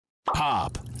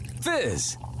Pop,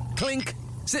 fizz, clink,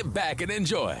 sit back and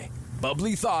enjoy.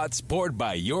 Bubbly thoughts poured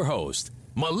by your host,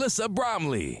 Melissa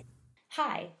Bromley.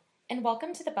 Hi, and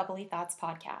welcome to the Bubbly Thoughts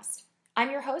podcast. I'm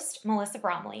your host, Melissa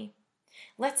Bromley.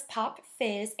 Let's pop,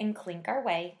 fizz, and clink our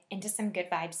way into some good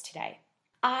vibes today.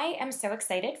 I am so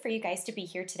excited for you guys to be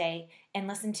here today and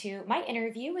listen to my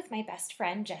interview with my best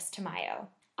friend, Jess Tamayo.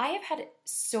 I have had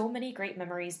so many great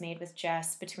memories made with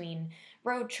Jess, between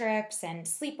road trips and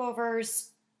sleepovers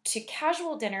to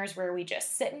casual dinners where we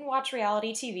just sit and watch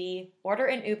reality TV, order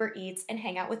an Uber Eats, and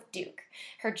hang out with Duke,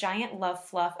 her giant love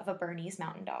fluff of a Bernese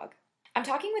mountain dog. I'm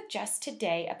talking with Jess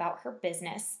today about her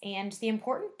business and the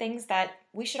important things that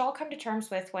we should all come to terms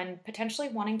with when potentially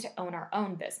wanting to own our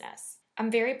own business.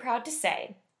 I'm very proud to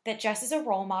say that Jess is a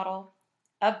role model,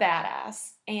 a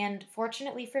badass, and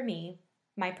fortunately for me,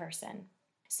 my person.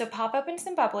 So pop open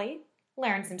some bubbly,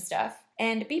 learn some stuff,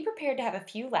 and be prepared to have a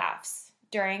few laughs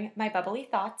during my bubbly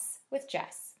thoughts with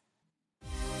Jess.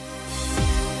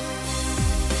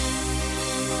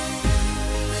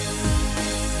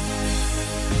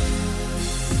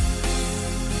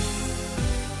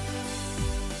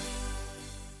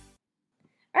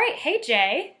 All right, hey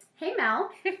Jay. Hey Mel.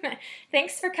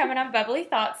 Thanks for coming on Bubbly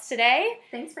Thoughts today.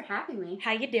 Thanks for having me.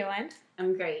 How you doing?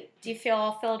 I'm great. Do you feel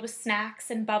all filled with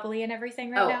snacks and bubbly and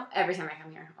everything right now? Every time I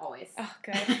come here, always. Oh,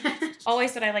 good.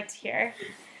 Always what I like to hear.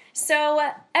 So,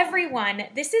 everyone,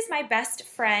 this is my best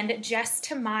friend, Jess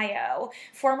Tamayo,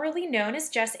 formerly known as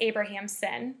Jess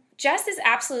Abrahamson. Jess is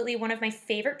absolutely one of my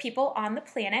favorite people on the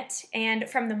planet, and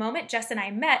from the moment Jess and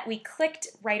I met, we clicked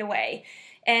right away,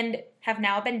 and have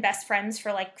now been best friends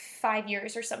for like 5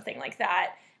 years or something like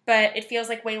that. But it feels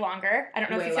like way longer. I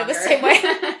don't know if you feel the same way.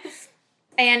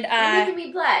 And you're making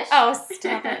me blush. Oh,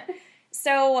 stop it.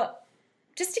 So,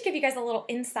 just to give you guys a little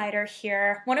insider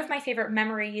here, one of my favorite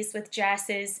memories with Jess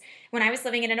is when I was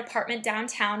living in an apartment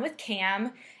downtown with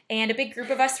Cam, and a big group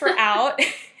of us were out,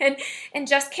 and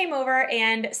Jess came over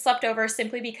and slept over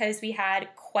simply because we had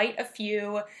quite a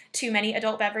few too many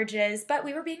adult beverages, but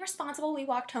we were being responsible. We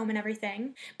walked home and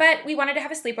everything. But we wanted to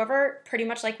have a sleepover pretty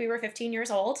much like we were 15 years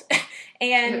old.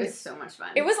 And it was so much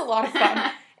fun. It was a lot of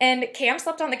fun. And Cam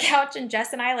slept on the couch, and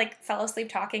Jess and I fell asleep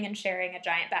talking and sharing a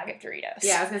giant bag of Doritos.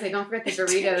 Yeah, I was going to say, don't forget the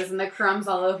Doritos and the crumbs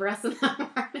all over us in the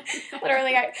morning.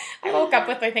 Literally, I woke up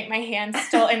with, I think, my hands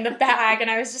still in the bag, and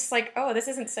I was just like, oh, this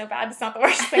isn't so bad. It's not the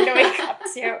worst thing to wake up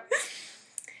to.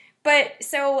 But,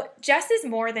 so, Jess is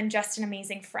more than just an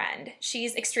amazing friend.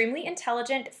 She's extremely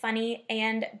intelligent, funny,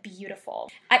 and beautiful.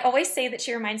 I always say that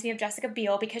she reminds me of Jessica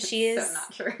Biel because she is so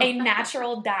not true. A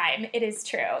natural dime. It is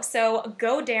true. So,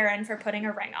 go Darren for putting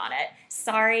a ring on it.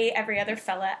 Sorry, every other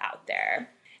fella out there.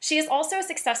 She is also a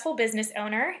successful business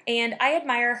owner, and I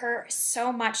admire her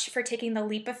so much for taking the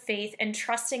leap of faith and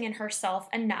trusting in herself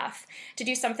enough to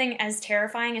do something as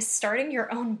terrifying as starting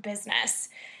your own business.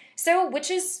 So, which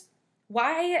is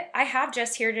why I have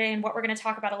Jess here today and what we're going to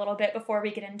talk about a little bit before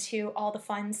we get into all the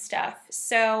fun stuff.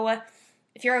 So,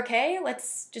 if you're okay,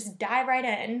 let's just dive right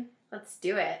in. Let's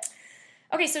do it.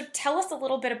 Okay, so tell us a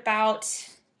little bit about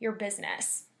your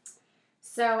business.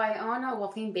 So I own a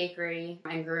Wolfgang Bakery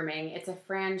and Grooming. It's a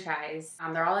franchise.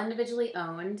 They're all individually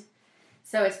owned.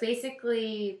 So it's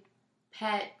basically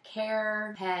pet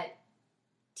care, pet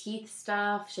teeth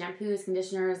stuff, shampoos,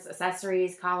 conditioners,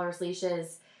 accessories, collars,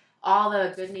 leashes, all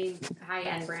the good name,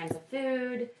 high-end brands of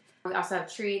food. We also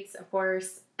have treats, of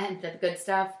course, and the good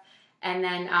stuff. And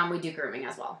then we do grooming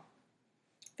as well.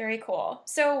 Very cool.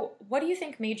 So what do you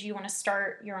think made you want to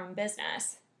start your own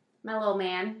business? My little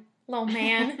man. Little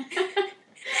man?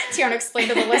 Do you want to explain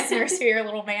to the listeners who your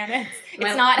little man is?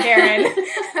 It's not Darren,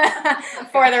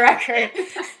 for the record.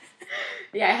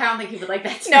 Yeah, I don't think he would like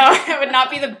that. No, it would not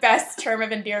be the best term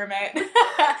of endearment.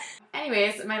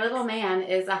 Anyways, my little man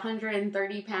is a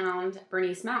 130-pound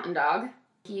Bernese mountain dog.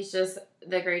 He's just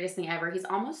the greatest thing ever. He's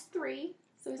almost 3,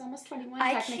 so he's almost 21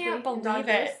 technically. I can't believe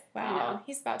it. Wow,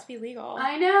 he's about to be legal.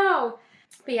 I know.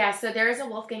 But yeah, so there is a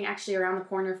Wolfgang actually around the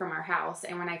corner from our house,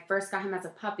 and when I first got him as a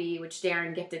puppy, which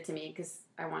Darren gifted to me because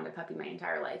I wanted a puppy my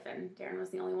entire life, and Darren was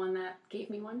the only one that gave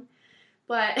me one.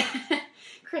 But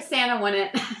Chris Santa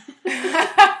wouldn't.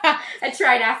 I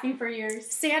tried asking for years.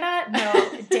 Santa, no.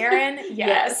 Darren,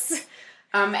 yes.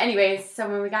 Anyways, so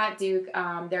when we got Duke,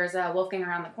 there's a Wolfgang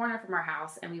around the corner from our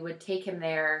house, and we would take him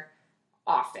there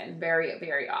often, very,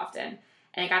 very often.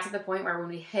 And it got to the point where when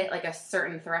we hit like a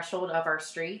certain threshold of our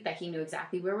street that he knew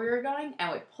exactly where we were going and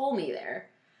would pull me there.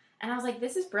 And I was like,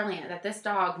 this is brilliant that this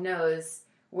dog knows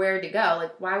where to go.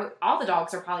 Like, why would, all the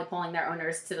dogs are probably pulling their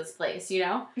owners to this place, you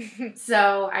know?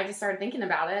 So I just started thinking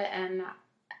about it, and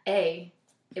A,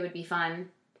 it would be fun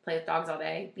to play with dogs all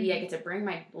day. B, I get to bring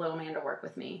my little man to work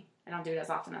with me. I don't do it as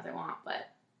often as I want, but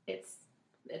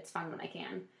it's fun when I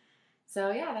can.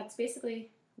 So yeah, that's basically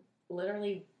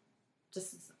literally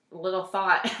just a little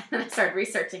thought, and I started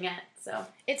researching it. So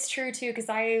it's true too, because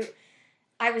I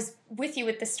was with you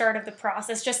at the start of the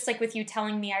process, just like with you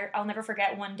telling me. I'll never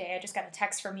forget one day I just got a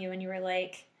text from you, and you were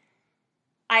like,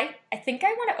 I think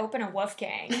I want to open a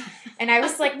Wolfgang. And I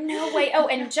was like, no way. Oh,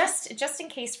 and just in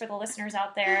case for the listeners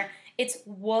out there, it's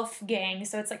Wolfgang.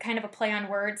 So it's like kind of a play on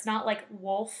words, not like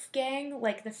Wolfgang,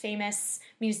 like the famous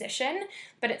musician,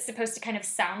 but it's supposed to kind of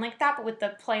sound like that, but with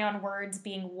the play on words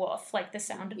being wolf, like the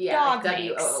sound a dog like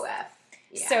makes. W-O-O-F.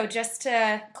 Yeah. So just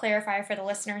to clarify for the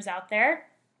listeners out there,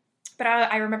 but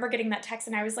I remember getting that text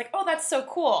and I was like, oh, that's so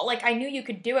cool. Like I knew you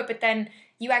could do it, but then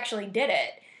you actually did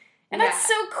it. And that's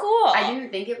so cool. I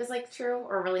didn't think it was, like, true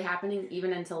or really happening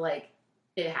even until, like,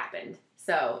 it happened.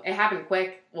 So, it happened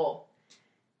quick. Well,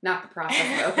 not the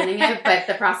process of opening it, but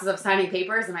the process of signing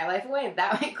papers and my life away,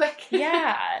 that went quick.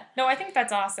 Yeah. No, I think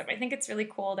that's awesome. I think it's really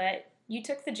cool that you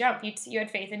took the jump. You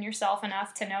had faith in yourself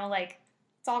enough to know, like,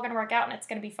 it's all going to work out and it's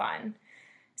going to be fun.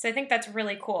 So, I think that's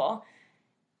really cool.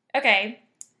 Okay.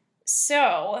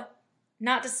 So,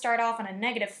 not to start off on a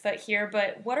negative foot here,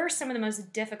 but what are some of the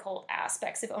most difficult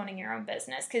aspects of owning your own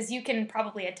business? Because you can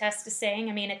probably attest to saying,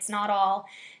 I mean, it's not all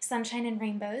sunshine and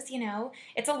rainbows, you know.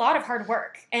 It's a lot of hard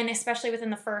work, and especially within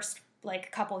the first,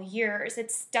 like, couple years,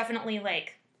 it's definitely,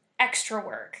 like, extra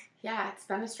work. Yeah, it's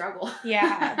been a struggle.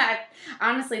 Yeah. I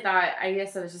honestly thought, I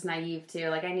guess I was just naive, too.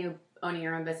 Like, I knew owning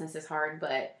your own business is hard,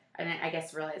 but I didn't, I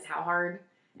guess, realize how hard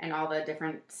and all the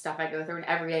different stuff I go through. And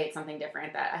every day it's something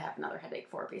different that I have another headache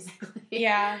for, basically.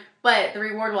 Yeah. But the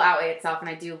reward will outweigh itself, and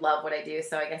I do love what I do,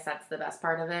 so I guess that's the best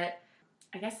part of it.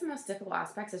 I guess the most difficult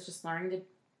aspects is just learning to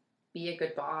be a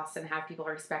good boss and have people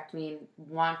respect me and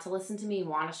want to listen to me,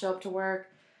 want to show up to work.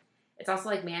 It's also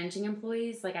like managing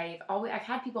employees. Like I've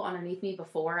had people underneath me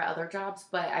before at other jobs,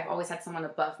 but I've always had someone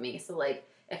above me. So like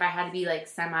if I had to be like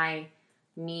semi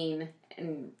mean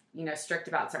and, you know, strict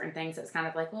about certain things, it's kind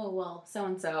of like, oh, well,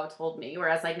 so-and-so told me.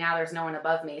 Whereas like now there's no one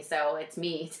above me, so it's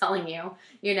me telling you,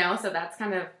 you know, so that's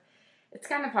kind of, it's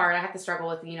kind of hard. I have to struggle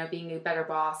with, you know, being a better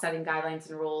boss, setting guidelines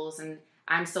and rules, and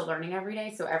I'm still learning every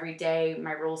day. So every day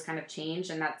my rules kind of change,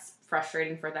 and that's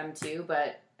frustrating for them too.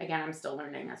 But again, I'm still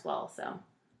learning as well. So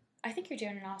I think you're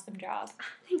doing an awesome job.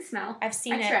 Thanks, Mel. I've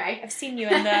seen it. Try. I've seen you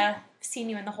in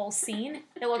the whole scene.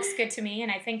 It looks good to me,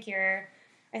 and I think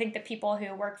the people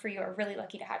who work for you are really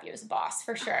lucky to have you as a boss,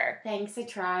 for sure. Thanks, I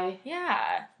try.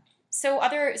 Yeah. So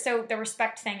the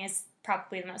respect thing is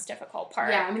probably the most difficult part.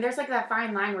 Yeah, I mean, there's like that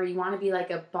fine line where you want to be like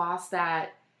a boss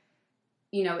that,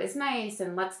 you know, is nice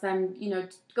and lets them, you know,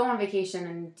 go on vacation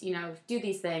and, you know, do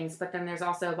these things. But then there's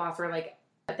also a boss where like,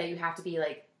 that you have to be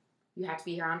like, you have to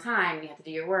be here on time and you have to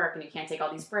do your work and you can't take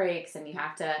all these breaks and you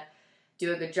have to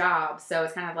do a good job. So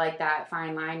it's kind of like that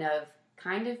fine line of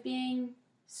kind of being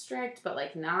strict, but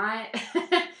like not.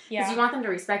 Because you want them to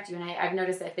respect you. And I've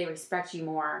noticed that if they respect you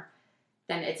more,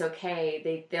 then it's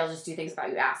okay. They'll just do things without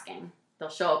you asking. They'll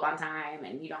show up on time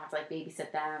and you don't have to like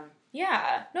babysit them.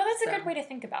 Yeah. No, that's a good way to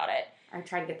think about it. I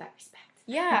try to get that respect.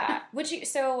 Yeah.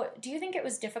 Do you think it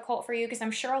was difficult for you? Because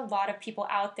I'm sure a lot of people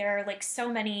out there, like so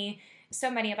many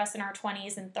of us in our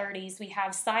 20s and 30s, we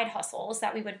have side hustles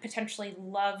that we would potentially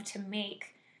love to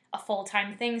make a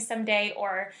full-time thing someday,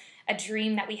 or a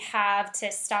dream that we have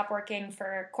to stop working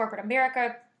for corporate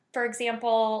America, for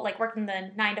example, like working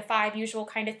the 9-to-5 usual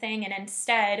kind of thing, and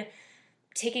instead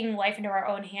taking life into our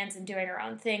own hands and doing our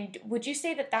own thing. Would you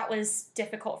say that was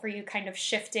difficult for you, kind of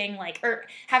shifting, like, or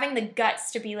having the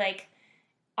guts to be like,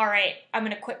 all right, I'm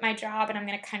going to quit my job and I'm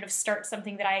going to kind of start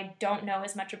something that I don't know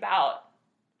as much about?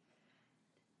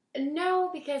 No,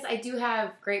 because I do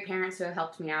have great parents who have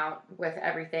helped me out with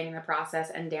everything in the process,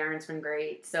 and Darren's been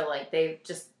great. So, like,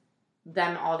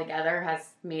 them all together has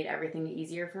made everything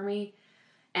easier for me.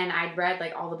 And I'd read,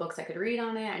 like, all the books I could read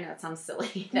on it. I know it sounds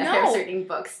silly that I was reading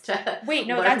books to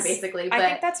learn, basically. But I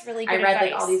think that's really good advice.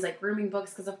 advice. Like, all these, like, grooming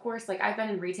books because, of course, like, I've been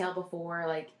in retail before,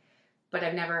 like, but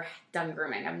I've never done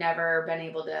grooming. I've never been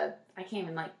able to, I can't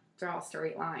even, like, draw a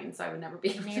straight line, so I would never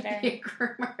be able to be a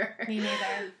groomer. Me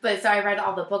neither. But so I read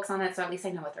all the books on it, so at least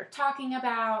I know what they're talking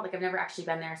about. Like, I've never actually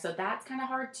been there, so that's kind of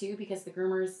hard too, because the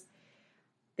groomers,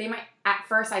 they might, at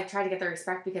first I try to get their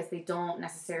respect because they don't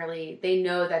necessarily, they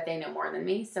know that they know more than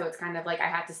me, so it's kind of like I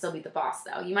have to still be the boss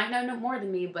though. You might know more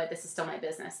than me, but this is still my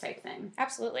business type thing.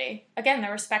 Absolutely. Again,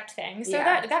 the respect thing. So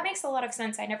that makes a lot of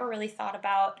sense. I never really thought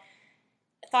about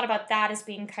thought about that as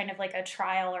being kind of like a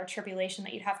trial or tribulation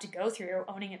that you'd have to go through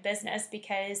owning a business,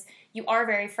 because you are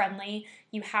very friendly.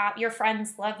 Your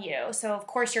friends love you. So of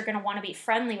course you're going to want to be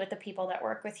friendly with the people that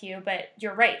work with you, but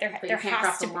you're right. There can't has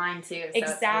cross to the line too. So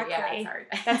exactly. It's hard.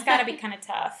 That's got to be kind of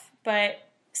tough. But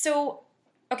so,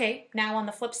 okay, now on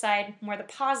the flip side, more the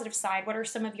positive side, what are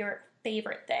some of your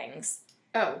favorite things?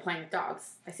 Oh, playing with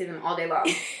dogs. I see them all day long.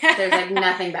 There's like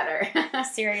nothing better.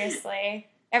 Seriously.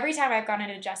 Every time I've gone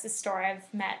into Jess's store,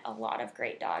 I've met a lot of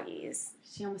great doggies.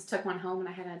 She almost took one home when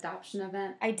I had an adoption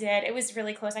event. I did. It was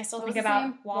really close. I still think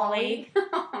about Wally.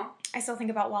 I still think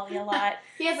about Wally a lot.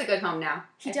 He has a good home now.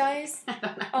 He does? I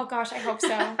don't know. Oh gosh, I hope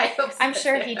so. I hope so. I'm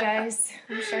sure he does.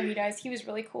 I'm sure he does. He was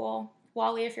really cool.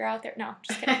 Wally, if you're out there. No,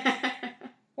 just kidding.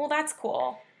 Well, that's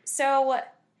cool. So,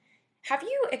 have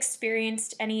you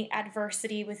experienced any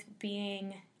adversity with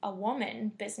being a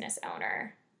woman business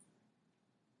owner?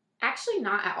 Actually,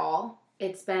 not at all.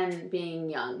 It's been being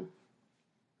young.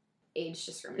 Age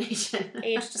discrimination.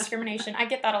 Age discrimination. I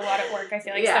get that a lot at work, I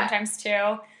feel like sometimes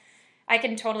too. I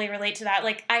can totally relate to that.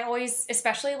 Like, I always,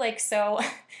 especially like, so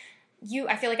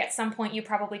I feel like at some point you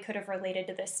probably could have related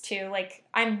to this too. Like,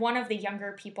 I'm one of the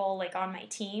younger people like on my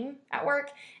team at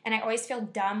work, and I always feel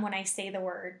dumb when I say the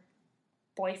word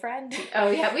boyfriend. Oh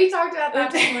yeah, we talked about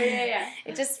that before. Yeah.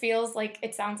 It just feels like,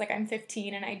 it sounds like I'm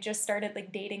 15 and I just started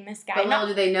like dating this guy. But little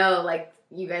do they know, like,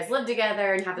 you guys live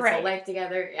together and have this whole life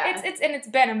together. Yeah. It's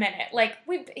been a minute. Like,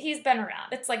 he's been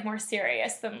around. It's like more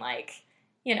serious than like,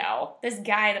 you know, this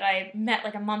guy that I met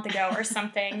like a month ago or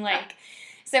something. Like,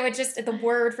 so it just, the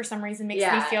word for some reason makes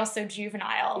me feel so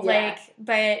juvenile. Yeah.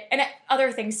 Like, and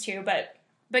other things too, but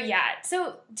yeah.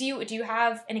 So do you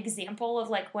have an example of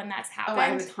like when that's happened? Oh, I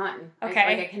have a ton.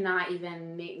 Okay. I cannot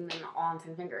even name them all on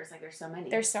 10 fingers. Like, there's so many.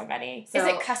 There's so many. So, is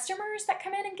it customers that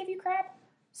come in and give you crap?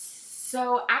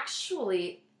 So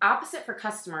actually, opposite for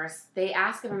customers, they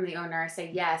ask if I'm the owner, I say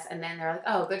yes, and then they're like,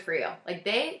 oh, good for you. Like,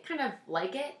 they kind of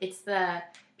like it. It's the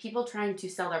people trying to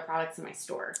sell their products in my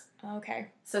store. Okay.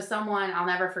 So someone, I'll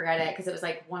never forget it, because it was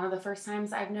like one of the first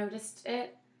times I've noticed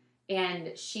it,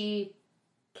 and she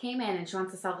came in and she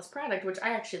wants to sell this product, which I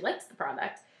actually liked the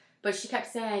product, but she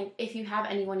kept saying, if you have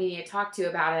anyone you need to talk to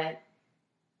about it,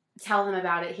 tell them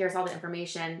about it, here's all the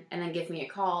information, and then give me a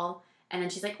call. And then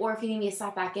she's like, or if you need me to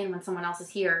stop back in when someone else is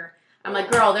here. I'm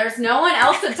like, girl, there's no one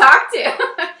else to talk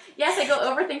to. Yes, I go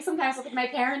over things sometimes with my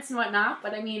parents and whatnot,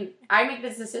 but I mean, I make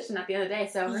this decision at the end of the day,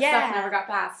 so her stuff never got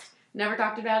passed. Never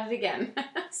talked about it again.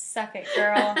 Suck it,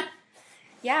 girl.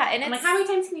 Yeah, and I'm like, how many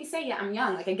times can you say, yeah, I'm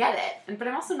young? Like, I get it. But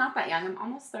I'm also not that young. I'm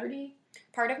almost 30.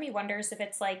 Part of me wonders if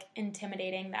it's, like,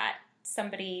 intimidating that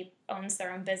somebody owns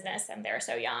their own business and they're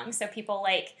so young. So people,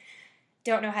 like,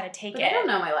 don't know how to take it. They don't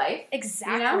know my life.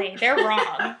 Exactly. You know? They're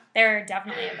wrong. They're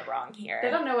definitely in the wrong here. They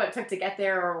don't know what it took to get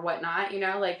there or whatnot, you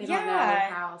know? Like, they don't know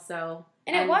how, so...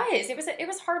 And it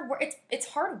was hard work. It's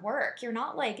hard work. You're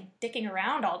not like dicking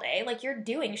around all day. Like, you're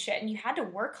doing shit, and you had to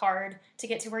work hard to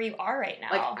get to where you are right now.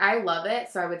 Like, I love it,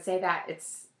 so I would say that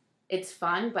it's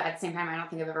fun, but at the same time, I don't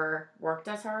think I've ever worked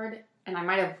as hard, and I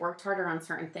might have worked harder on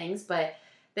certain things, but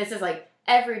this is like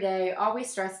every day, always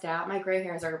stressed out. My gray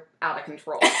hairs are out of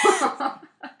control.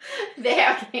 They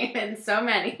have came in so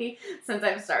many since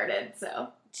I've started. So,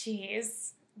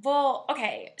 jeez. Well,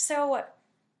 okay, so.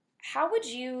 How would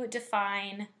you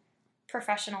define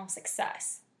professional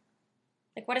success?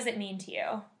 Like, what does it mean to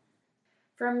you?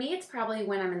 For me, it's probably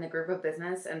when I'm in the group of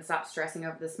business and stop stressing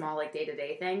over the small, like,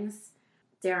 day-to-day things.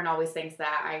 Darren always thinks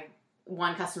that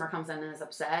one customer comes in and is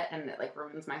upset, and it, like,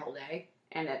 ruins my whole day.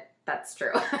 And that's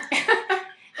true.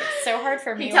 It's so hard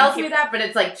for me. He tells me that, but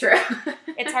it's, like, true.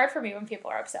 It's hard for me when people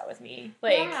are upset with me.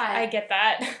 Like, I get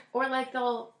that. Or, like,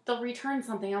 they'll return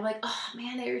something. I'm like, oh,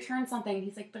 man, they returned something. And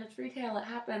he's like, but it's retail. It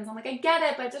happens. I'm like, I get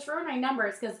it, but it just ruined my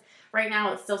numbers. Because right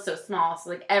now it's still so small. So,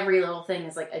 like, every little thing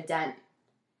is, like, a dent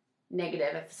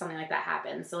negative if something like that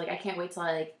happens. So, like, I can't wait till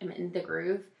I, like, am in the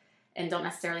groove and don't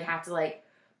necessarily have to, like,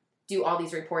 do all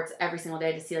these reports every single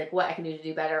day to see, like, what I can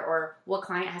do better or what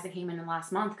client hasn't came in the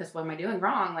last month because what am I doing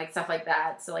wrong? Like, stuff like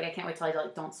that. So, like, I can't wait till I,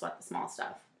 like, don't sweat the small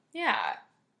stuff. Yeah.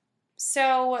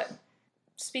 So,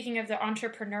 speaking of the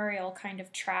entrepreneurial kind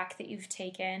of track that you've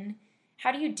taken,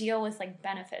 how do you deal with, like,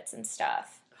 benefits and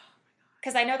stuff?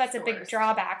 Because I know that's a big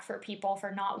drawback for people for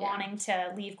not wanting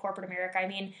to leave corporate America. I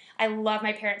mean, I love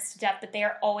my parents to death, but they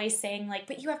are always saying, like,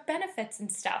 but you have benefits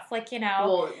and stuff. Like, you know.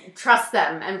 Well, trust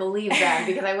them and believe them,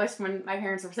 because I wish when my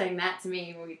parents were saying that to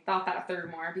me, we thought that through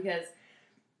more, because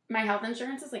my health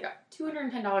insurance is, like,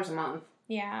 $210 a month.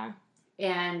 Yeah.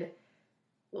 And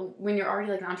when you're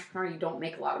already, like, an entrepreneur, you don't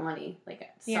make a lot of money. Like,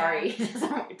 sorry.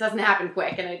 It doesn't happen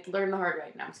quick, and I learned the hard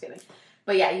way. No, I'm just kidding.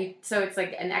 But yeah, so it's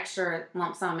like an extra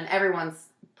lump sum, and everyone's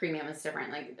premium is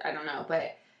different. Like, I don't know,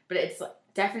 but it's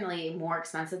definitely more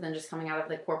expensive than just coming out of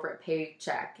the corporate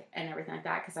paycheck and everything like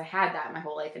that, because I had that my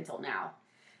whole life until now.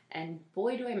 And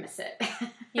boy, do I miss it.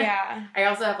 Yeah. I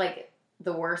also have, like,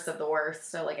 the worst of the worst.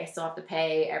 So, like, I still have to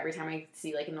pay every time I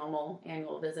see, like, a normal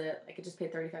annual visit. I could just pay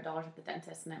 $35 at the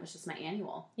dentist, and that was just my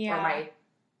annual. Yeah. Or I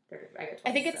get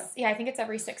 20, I think it's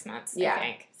every 6 months, I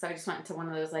think. So I just went to one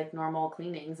of those, like, normal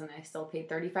cleanings, and I still paid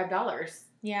 $35.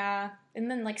 Yeah.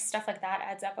 And then, like, stuff like that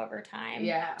adds up over time.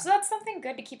 Yeah. So that's something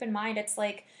good to keep in mind. It's,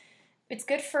 like, it's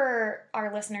good for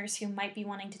our listeners who might be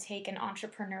wanting to take an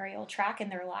entrepreneurial track in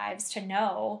their lives to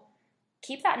know,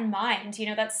 keep that in mind. You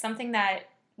know, that's something that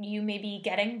you may be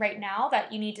getting right now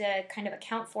that you need to kind of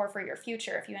account for your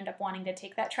future if you end up wanting to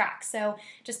take that track. So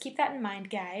just keep that in mind,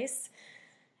 guys.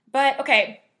 But,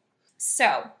 okay,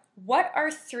 so what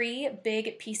are 3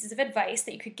 big pieces of advice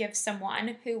that you could give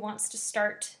someone who wants to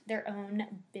start their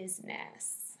own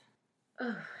business?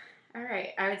 Ugh. All right.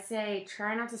 I would say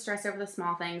try not to stress over the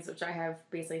small things, which I have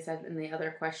basically said in the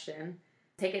other question.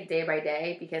 Take it day by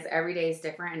day, because every day is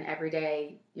different, and every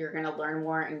day you're going to learn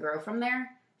more and grow from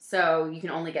there. So you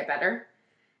can only get better.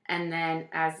 And then,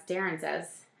 as Darren says,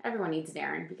 everyone needs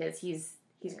Darren because he's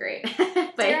great.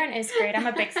 But, Darren is great. I'm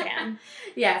a big fan.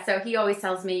 Yeah, so he always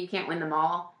tells me you can't win them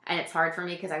all. And it's hard for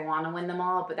me because I want to win them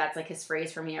all. But that's like his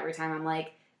phrase for me every time I'm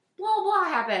like, blah, blah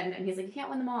happened. And he's like, you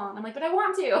can't win them all. And I'm like, but I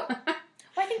want to.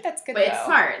 Well, I think that's good, But though. it's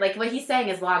smart. Like, what he's saying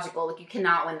is logical. Like, you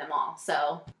cannot win them all.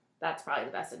 So that's probably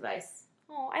the best advice.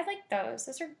 Oh, I like those.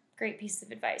 Those are great pieces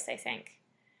of advice, I think.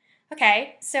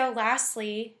 Okay, so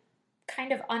lastly,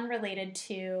 kind of unrelated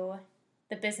to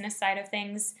the business side of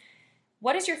things,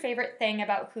 what is your favorite thing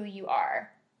about who you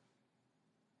are?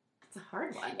 It's a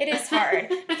hard one. It is hard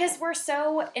because we're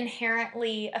so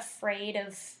inherently afraid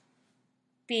of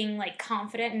being, like,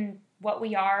 confident in what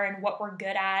we are and what we're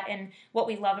good at and what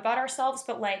we love about ourselves.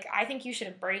 But, like, I think you should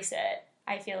embrace it.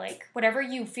 I feel like whatever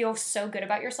you feel so good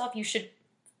about yourself, you should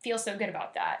feel so good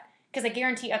about that. Because I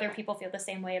guarantee other people feel the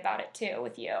same way about it too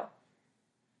with you.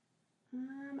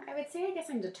 I would say, I guess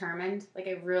I'm determined. Like,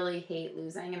 I really hate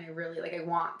losing, and I really, like, I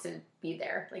want to be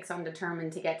there. Like, so I'm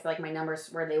determined to get to, like, my numbers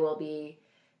where they will be,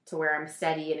 to where I'm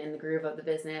steady and in the groove of the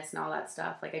business and all that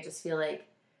stuff. Like, I just feel like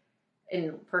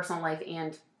in personal life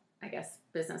and, I guess,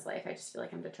 business life, I just feel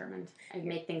like I'm determined. I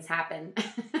make things happen.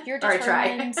 You're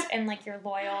determined and, like, you're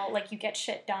loyal. Like, you get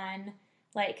shit done.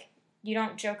 Like, you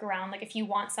don't joke around. Like, if you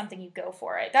want something, you go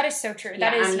for it. That is so true. Yeah,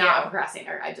 that is I'm not a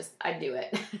procrastinator. I do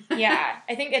it. Yeah.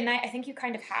 I think you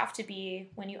kind of have to be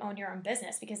when you own your own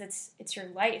business, because it's your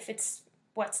life. It's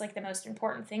what's, like, the most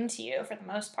important thing to you for the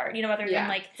most part. You know, other than,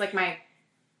 like... It's like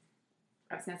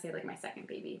I was going to say, like, my second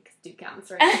baby, because Duke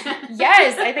counts, right?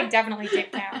 Yes, I think definitely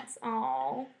Duke counts.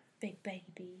 Oh, big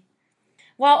baby.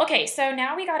 Well, okay, so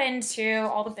now we got into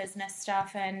all the business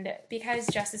stuff, and because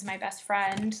Jess is my best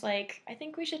friend, like, I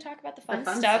think we should talk about the fun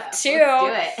stuff too.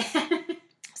 Let's do it.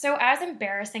 So as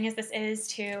embarrassing as this is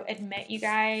to admit, you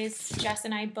guys, Jess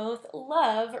and I both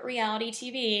love reality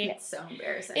TV. It's so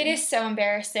embarrassing. It is so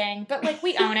embarrassing, but, like,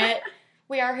 we own it.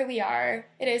 We are who we are.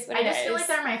 It is what it is. I just feel like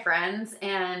they're my friends,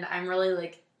 and I'm really,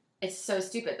 like, it's so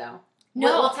stupid, though.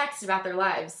 No. We'll text about their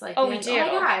lives. Like, we do.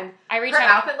 Oh, my God. Her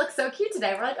outfit looks so cute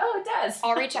today. We're like, oh, it does.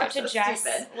 I'll reach out to so Jess.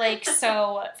 Stupid. Like,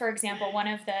 so, for example, one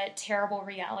of the terrible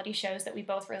reality shows that we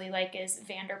both really like is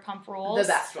Vanderpump Rules.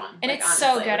 The best one. And, like, it's honestly,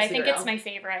 so good. I think it's my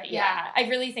favorite. Yeah. I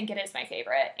really think it is my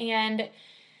favorite. And,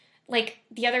 like,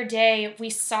 the other day we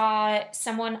saw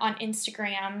someone on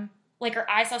Instagram, like, or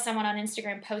I saw someone on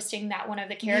Instagram posting that one of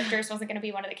the characters wasn't going to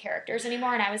be one of the characters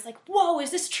anymore. And I was like, whoa, is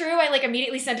this true? I, like,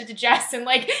 immediately sent it to Jess, and,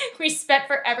 like, we spent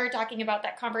forever talking about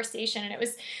that conversation, and it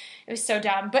was so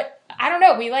dumb. But I don't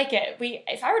know. We like it.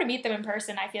 If I were to meet them in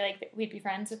person, I feel like we'd be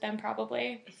friends with them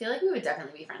probably. I feel like we would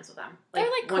definitely be friends with them. Like,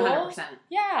 they're, like, cool. 100%.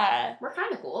 Yeah. We're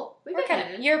kind of cool.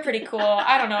 You're pretty cool.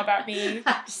 I don't know about me.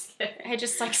 I'm just kidding. I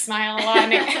just, like, smile a lot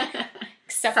and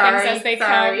accept things as they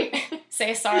come.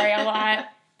 Say sorry a lot.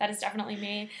 That is definitely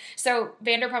me. So,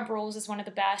 Vanderpump Rules is one of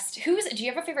the best. Do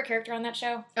you have a favorite character on that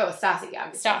show? Oh, Stassi,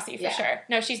 obviously. Stassi, for sure.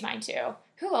 No, she's mine too.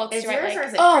 Who else is do yours, I like? Or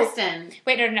is it Kristen?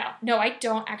 Wait, no. No, I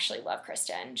don't actually love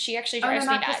Kristen. She actually drives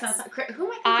me nuts.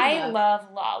 Who am I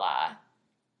love Lala.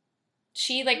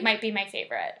 She, like, might be my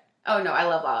favorite. Oh, no, I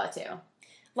love Lala too.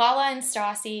 Lala and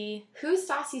Stassi. Who's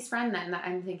Stassi's friend then that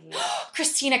I'm thinking of?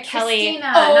 Christina Kelly.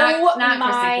 Christina, oh not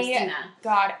my Christina.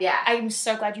 God. Yeah. I'm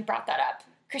so glad you brought that up.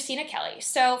 Christina Kelly.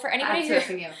 So for anybody who's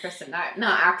thinking of Kristen, not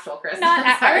actual Kristen.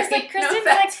 I was like, Kristen's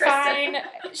no, like Kristen. fine.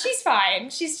 She's fine.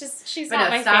 She's but not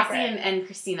my Stassi favorite. and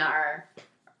Christina are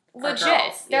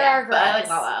Legit. girls. There are girls. But I like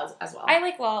Lala as well. I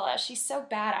like Lala. She's so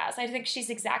badass. I think she's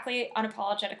exactly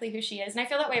unapologetically who she is. And I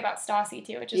feel that way about Stassi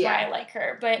too, which is why I like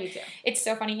her. But Me too. It's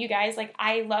so funny. You guys, like,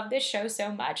 I love this show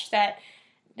so much that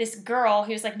this girl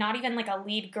who's like not even like a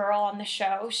lead girl on the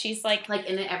show, she's like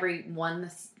in it every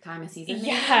one time a season. Maybe?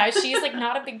 Yeah, she's like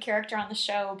not a big character on the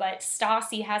show, but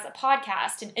Stassi has a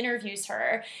podcast and interviews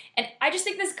her. And I just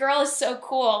think this girl is so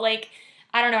cool. Like,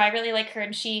 I don't know, I really like her,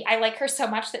 and I like her so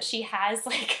much that she has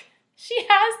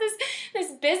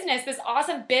this business, this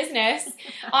awesome business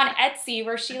on Etsy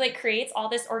where she like creates all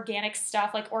this organic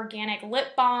stuff, like organic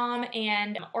lip balm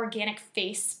and organic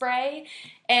face spray.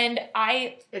 And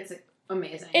it's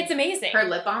amazing. It's amazing. Her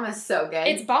lip balm is so good.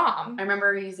 It's bomb. I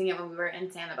remember using it when we were in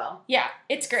Sanibel. Yeah,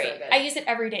 it's great. So I use it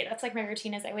every day. That's like my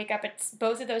routine as I wake up. It's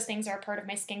both of those things are a part of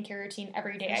my skincare routine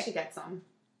every day. I should get some.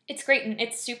 It's great, and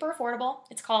it's super affordable.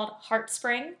 It's called Heart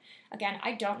Spring. Again,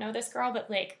 I don't know this girl, but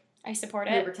like I support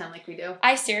it. We pretend like we do.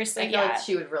 I seriously, I feel like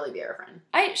she would really be our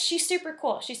friend. She's super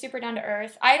cool. She's super down to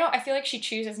earth. I feel like she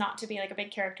chooses not to be like a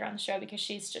big character on the show because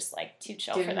she's just like too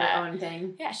chill doing for that. Doing her own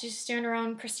thing. Yeah, she's just doing her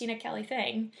own Christina Kelly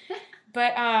thing.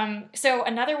 But, so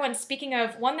another one, speaking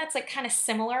of one that's like kind of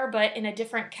similar, but in a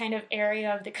different kind of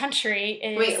area of the country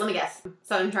is... Wait, let me guess.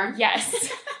 Southern Charm? Yes.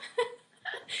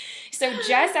 So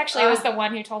Jess actually was the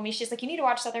one who told me, she's like, you need to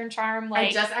watch Southern Charm. Like,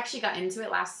 I just actually got into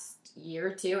it last year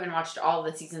or two and watched all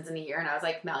the seasons in a year, and I was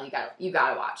like, Mel, you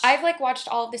gotta watch. I've like watched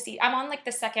all of the seasons. I'm on like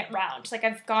the second round. Like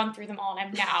I've gone through them all, and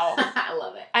I'm now... I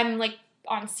love it. I'm like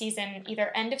on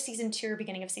either end of season 2 or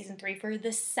beginning of season 3 for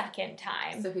the second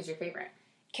time. So who's your favorite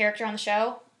character on the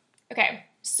show? Okay,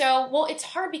 so, well, it's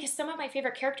hard because some of my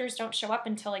favorite characters don't show up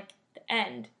until, like, the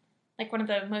end. Like, one of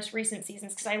the most recent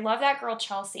seasons. Because I love that girl,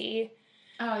 Chelsea.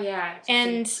 Oh, yeah.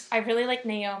 And I really like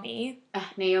Naomi.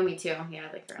 Naomi, too. Yeah,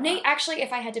 I like her a lot. Actually,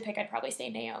 if I had to pick, I'd probably say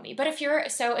Naomi. But if you're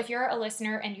a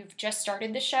listener and you've just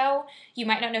started the show, you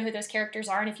might not know who those characters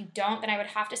are. And if you don't, then I would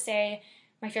have to say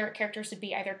my favorite characters would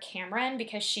be either Cameron,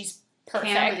 because she's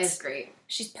perfect. Cameron is great.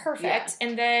 She's perfect. Yeah.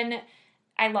 And then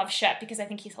I love Shep, because I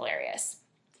think he's hilarious.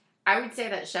 I would say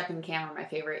that Shep and Cam are my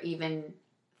favorite, even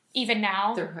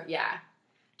now. Yeah,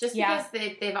 just because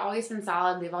they've always been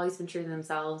solid. They've always been true to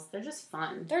themselves. They're just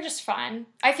fun.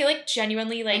 I feel like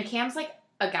genuinely like. And Cam's like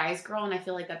a guy's girl, and I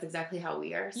feel like that's exactly how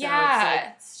we are. So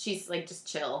yeah, it's like, she's like just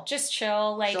chill.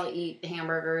 Like she'll eat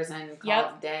hamburgers and call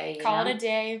it a day. Call it a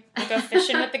day. We'll go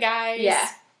fishing with the guys. Yeah,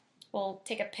 we'll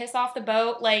take a piss off the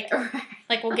boat. Like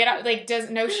we'll get out. Like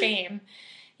does no shame.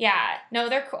 Yeah, no,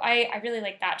 they're cool. I really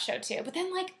like that show too. But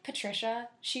then like Patricia,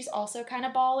 she's also kind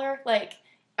of baller. Like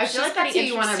I feel like that's who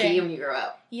you want to be when you grow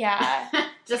up. Yeah,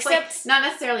 just like not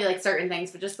necessarily like certain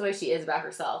things, but just the way she is about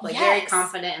herself. Like very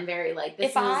confident and very like.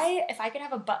 If I could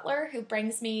have a butler who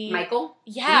brings me Michael,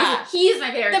 yeah, he's my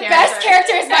favorite. The best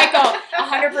character is Michael,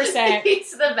 100%.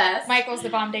 He's the best. Michael's the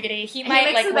bomb diggity. He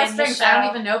might like the win best the drinks. show. I don't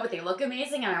even know, but they look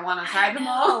amazing, and I want to try them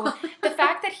all. The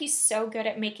fact that he's so good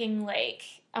at making like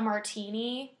a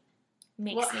martini.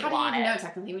 Makes me want it. How do you even know?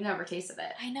 Technically, we never tasted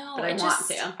it. I know, but I want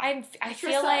to. I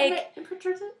feel like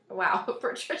Patricia. Wow,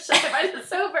 Patricia, I was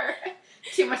sober.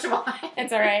 Too much wine.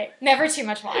 It's all right. Never too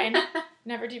much wine.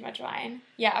 Never too much wine.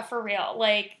 Yeah, for real.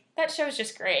 Like that show is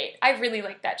just great. I really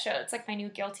like that show. It's like my new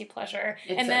guilty pleasure.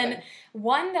 And then good.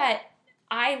 One that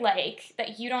I like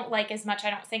that you don't like as much,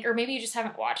 I don't think, or maybe you just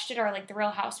haven't watched it, are like the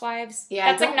Real Housewives.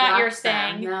 Yeah, that's like not your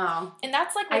thing. No, and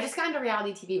that's like I just got into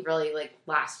reality TV really like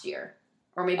last year.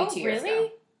 Or maybe 2 years ago.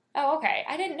 Oh, okay.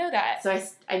 I didn't know that. So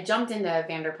I jumped into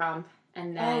Vanderpump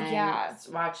and then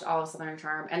watched all of Southern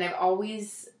Charm. And I've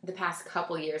always, the past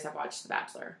couple years, I've watched The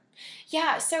Bachelor.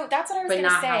 Yeah, so that's what I was going to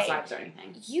say. But not Housewives or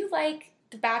anything. You like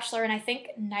The Bachelor, and I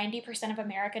think 90% of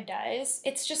America does.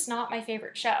 It's just not my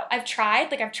favorite show. I've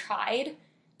tried to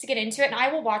get into it, and I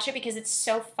will watch it because it's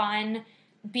so fun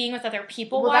being with other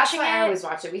people watching it. That's why I always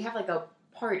watch it. We have like a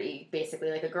party,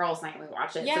 basically, like a girls' night when we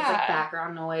watch it. Yeah. So it's like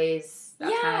background noise.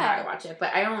 That's kind of how I watch it.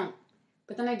 But I don't...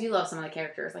 But then I do love some of the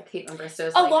characters, like Caitlin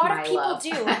Bristow's a like lot my of people love.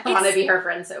 do. I want to be her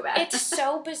friend so bad. It's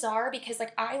so bizarre because,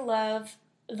 like, I love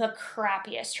the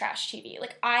crappiest trash TV.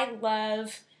 Like, I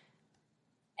love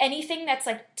anything that's,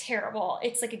 like, terrible.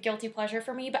 It's, like, a guilty pleasure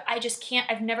for me, but I just can't...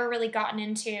 I've never really gotten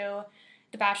into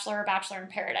The Bachelor or Bachelor in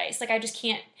Paradise. Like, I just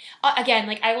can't... again,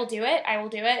 like, I will do it.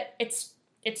 It's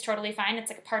totally fine.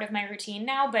 It's, like, a part of my routine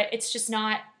now, but it's just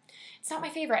not... It's not my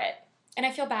favorite. And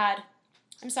I feel bad.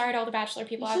 I'm sorry to all the Bachelor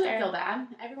people out there. You shouldn't feel bad.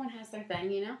 Everyone has their thing,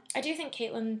 you know? I do think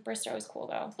Caitlin Bristow is cool,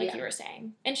 though, like you were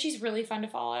saying. And she's really fun to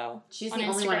follow. She's on the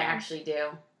only Instagram. one I actually do.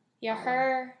 Yeah,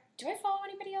 her... Do I follow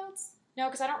anybody else? No,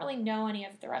 because I don't really know any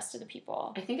of the rest of the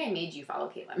people. I think I made you follow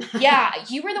Caitlin. Yeah,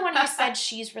 you were the one who said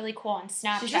she's really cool on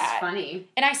Snapchat. She's just funny.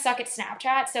 And I suck at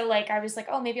Snapchat, so, like, I was like,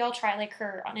 oh, maybe I'll try, like,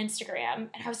 her on Instagram.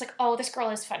 And I was like, oh, this girl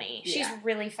is funny. She's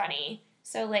really funny.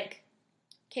 So, like,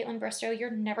 Caitlin Bristow, you're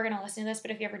never going to listen to this,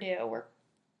 but if you ever do, we're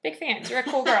big fans. You're a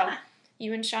cool girl.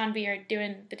 You and Sean B are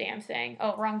doing the damn thing.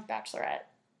 Oh, wrong Bachelorette.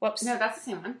 Whoops. No, that's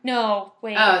the same one. No,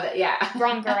 wait. Oh, yeah.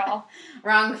 Wrong girl.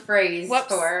 Wrong phrase. Whoops.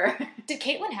 For... Did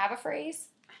Caitlin have a phrase?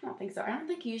 I don't think so. I don't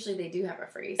think usually they do have a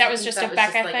phrase. That was just a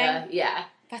Becca thing? Yeah.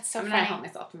 That's so funny. funny. I'm going to help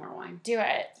myself to more wine. Do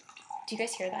it. Do you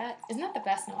guys hear that? Isn't that the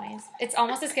best noise? It's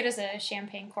almost as good as a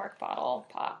champagne cork bottle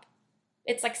pop.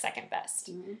 It's like second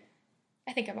best. Mm-hmm.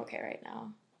 I think I'm okay right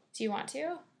now. Do you want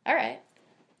to? All right.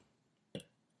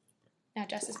 Now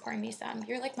Jess is pouring me some.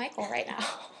 You're like Michael right now.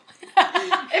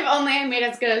 If only I made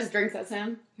as good as drinks as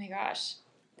him. Oh my gosh.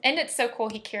 And it's so cool.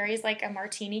 He carries like a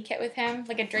martini kit with him,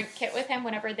 like a drink kit with him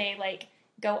whenever they like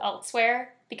go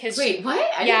elsewhere. Because wait,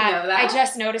 what? I didn't know that. I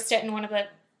just noticed it in one of the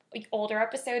like, older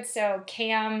episodes. So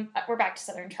Cam, we're back to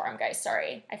Southern Charm, guys.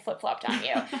 Sorry, I flip-flopped on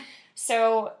you.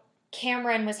 So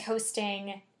Cameron was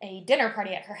hosting a dinner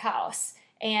party at her house,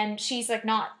 and she says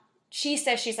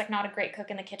she's like not a great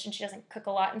cook in the kitchen. She doesn't cook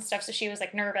a lot and stuff, so she was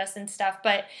like nervous and stuff.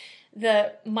 But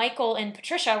Michael and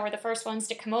Patricia were the first ones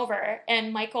to come over,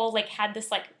 and Michael like had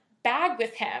this like bag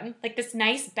with him, like this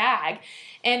nice bag,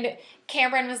 and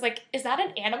Cameron was like, "Is that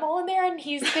an animal in there?" And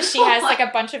because she has like a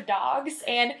bunch of dogs,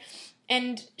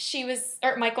 and she was,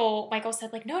 or Michael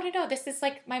said like, no, this is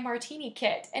like my martini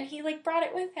kit, and he like brought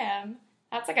it with him.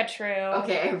 That's like a true.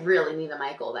 Okay, I really need a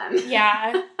Michael then.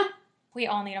 Yeah. We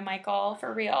all need a Michael,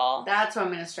 for real. That's what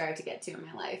I'm going to strive to get to in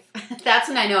my life. That's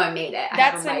when I know I made it.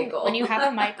 That's when you have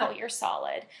a Michael, you're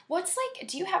solid.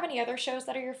 Do you have any other shows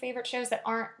that are your favorite shows that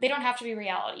they don't have to be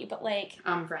reality, but like...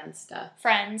 Friends stuff.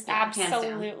 Friends, yeah,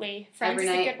 absolutely. Friends every is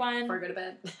night a good one. before I go to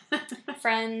bed.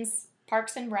 Friends,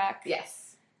 Parks and Rec. Yes.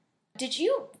 Did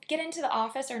you get into The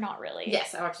Office or not really?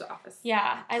 Yes, I watched The Office.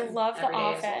 Yeah, I love The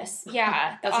Office. Well.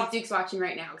 Yeah. That's what Duke's watching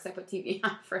right now because I put TV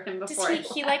on for him before.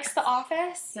 He likes The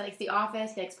Office? He likes The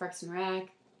Office. He likes Parks and Rec.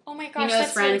 Oh my gosh, he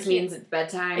knows Friends really means it's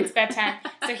bedtime. It's bedtime.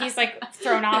 So he's like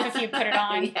thrown off if you put it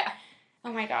on. Yeah.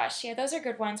 Oh my gosh, yeah, those are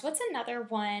good ones. What's another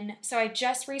one? So I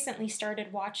just recently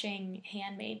started watching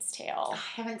Handmaid's Tale.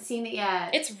 I haven't seen it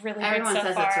yet. It's really Everyone good so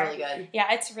says far. it's really good.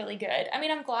 Yeah, it's really good. I mean,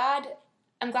 I'm glad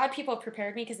people have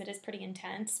prepared me because it is pretty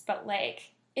intense, but like,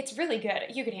 it's really good.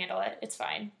 You can handle it. It's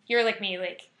fine. You're like me,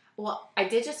 like... Well, I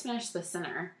did just finish The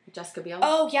Sinner, Jessica Biel.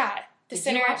 Oh, yeah. The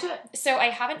Sinner. Did you watch it? So I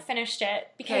haven't finished it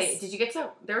because... Okay, did you get to...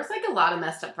 There was like a lot of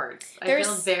messed up parts. I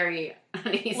feel very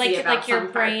uneasy about like your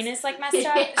some brain parts. is like messed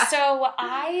up. Yeah. So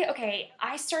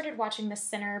I started watching The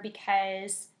Sinner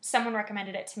because someone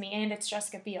recommended it to me, and it's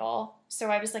Jessica Biel. So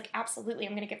I was like, absolutely,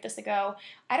 I'm going to give this a go.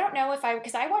 I don't know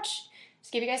because I watch... To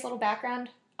give you guys a little background...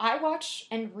 I watch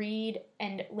and read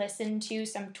and listen to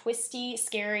some twisty,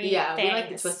 scary things. Yeah, we like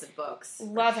the twisted books.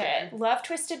 Love it. Love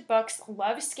twisted books.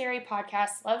 Love scary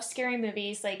podcasts. Love scary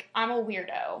movies. Like, I'm a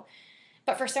weirdo.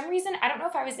 But for some reason, I don't know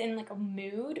if I was in, like, a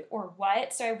mood or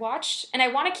what. So I watched, and I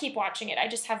want to keep watching it. I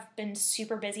just have been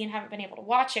super busy and haven't been able to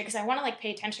watch it because I want to, like, pay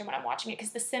attention when I'm watching it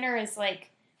because The Sinner is, like,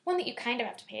 one that you kind of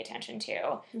have to pay attention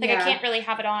to. Like, I can't really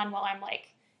have it on while I'm,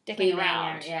 like, dicking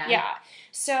around. Yeah.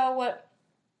 So...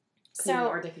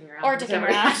 or dicking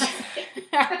around.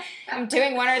 I'm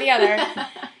doing one or the other.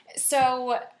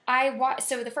 So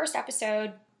So the first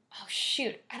episode. Oh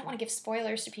shoot! I don't want to give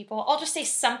spoilers to people. I'll just say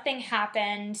something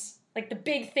happened, like the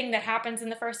big thing that happens in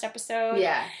the first episode.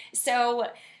 Yeah. So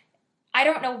I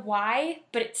don't know why,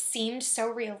 but it seemed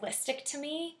so realistic to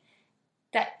me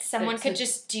that someone could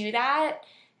just do that.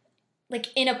 Like,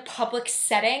 in a public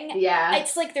setting. Yeah.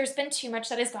 It's like there's been too much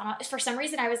that has gone on. For some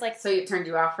reason, I was like... So it turned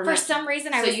you off from it? For some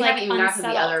reason, I was like, So you haven't even got to the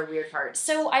other weird parts.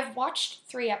 So I've watched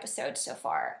 3 episodes so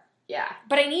far. Yeah.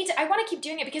 But I want to keep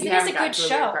doing it because it is a good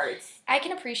show. I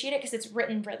can appreciate it because it's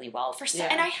written really well.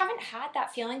 And I haven't had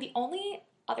that feeling. The only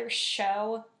other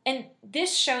show, and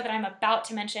this show that I'm about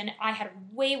to mention, I had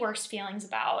way worse feelings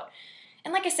about.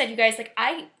 And like I said, you guys, like,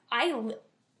 I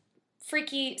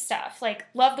freaky stuff. Like,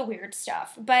 love the weird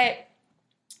stuff. But...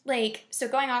 Like, so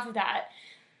going off of that,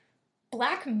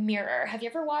 Black Mirror. Have you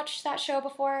ever watched that show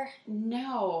before?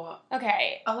 No.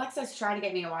 Okay. Alexa's tried to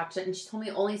get me to watch it, and she told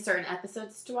me only certain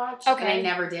episodes to watch. Okay. And I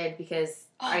never did because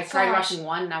I tried watching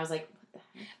one, and I was like, what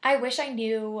the heck? I wish I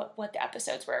knew what the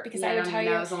episodes were because I would tell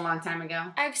you. That was a long time ago.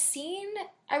 I've seen,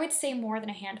 I would say more than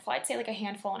a handful. I'd say like a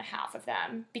handful and a half of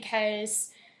them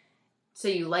because... So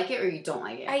you like it or you don't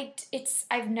like it?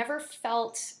 I've never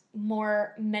felt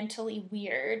more mentally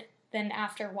weird than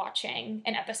after watching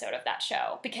an episode of that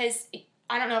show because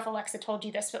I don't know if Alexa told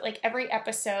you this, but like every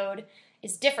episode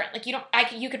is different. Like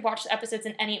you could watch the episodes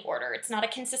in any order. It's not a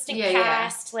consistent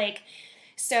cast. Like,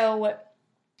 so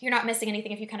you're not missing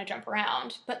anything if you kind of jump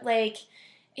around. But like,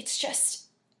 it's just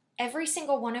every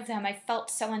single one of them, I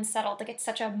felt so unsettled. Like, it's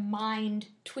such a mind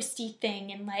twisty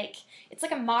thing. And like, it's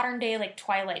like a modern day like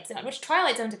Twilight Zone, which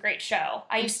Twilight Zone's a great show.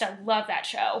 I used to love that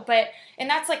show. And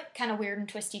that's like kind of weird and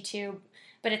twisty too.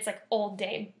 But it's like old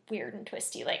day weird and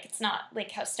twisty. Like, it's not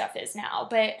like how stuff is now.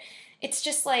 But it's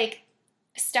just like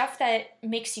stuff that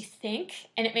makes you think,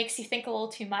 and it makes you think a little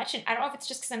too much. And I don't know if it's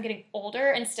just because I'm getting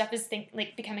older and stuff is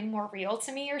like becoming more real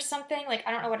to me or something. Like,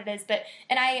 I don't know what it is.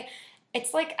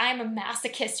 It's like I'm a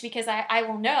masochist because I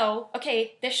will know,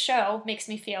 okay, this show makes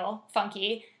me feel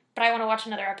funky, but I want to watch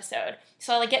another episode.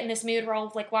 So I'll like get in this mood where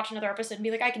I'll like watch another episode and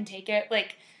be like, I can take it.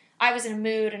 Like, I was in a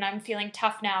mood and I'm feeling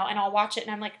tough now, and I'll watch it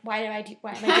and I'm like, why am I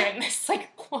doing this? Like,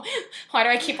 why do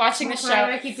I keep watching this show? Why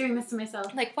do I keep doing this to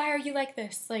myself? Like, why are you like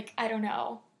this? Like, I don't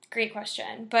know. Great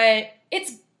question. But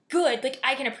it's good. Like,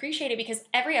 I can appreciate it because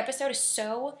every episode is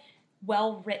so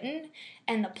well written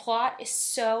and the plot is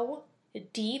so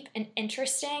deep and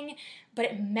interesting, but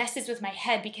it messes with my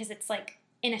head because it's like,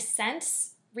 in a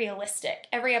sense, realistic.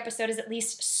 Every episode is at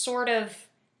least sort of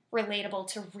relatable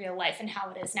to real life and how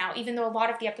it is now, even though a lot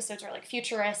of the episodes are like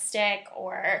futuristic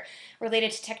or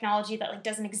related to technology that like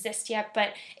doesn't exist yet. But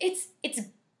it's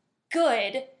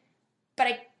good, but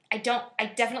I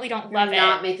definitely don't love it. You're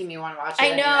not making me want to watch it.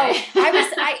 I know.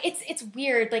 Anyway. It's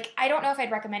weird. Like, I don't know if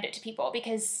I'd recommend it to people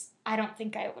because I don't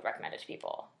think I would recommend it to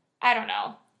people. I don't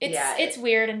know. It's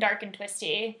weird and dark and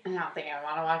twisty. I don't think I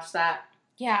want to watch that.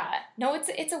 Yeah. No,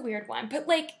 it's a weird one. But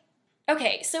like,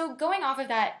 okay, so going off of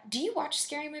that, do you watch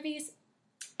scary movies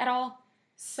at all?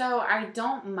 So I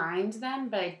don't mind them,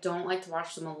 but I don't like to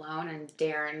watch them alone, and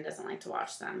Darren doesn't like to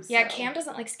watch them. So yeah, Cam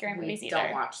doesn't like scary movies either. We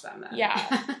don't watch them then.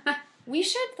 Yeah. We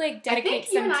should like dedicate I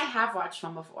think you and I have watched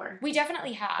one before. We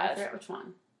definitely have. I forget which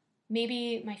one.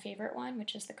 Maybe my favorite one,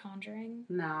 which is The Conjuring.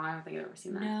 No, I don't think I've ever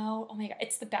seen that. No. Oh my God.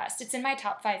 It's the best. It's in my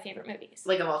top 5 favorite movies.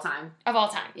 Like, of all time? Of all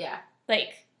time. Yeah.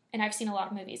 Like, and I've seen a lot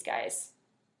of movies, guys.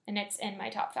 And it's in my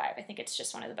top 5. I think it's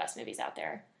just one of the best movies out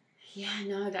there. Yeah,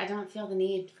 no, I don't feel the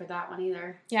need for that one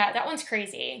either. Yeah, that one's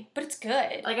crazy. But it's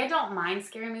good. Like, I don't mind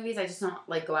scary movies. I just don't,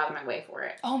 like, go out of my way for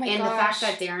it. Oh my gosh. And the fact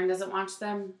that Darren doesn't watch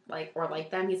them, like, or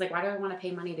like them, he's like, why do I want to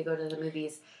pay money to go to the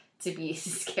movies to be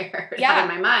scared out of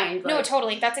my mind? Like, no,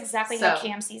 totally. That's exactly how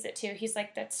Cam sees it, too. He's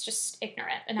like, that's just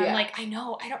ignorant. And I'm like, I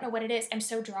know. I don't know what it is. I'm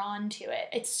so drawn to it.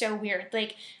 It's so weird.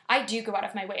 Like, I do go out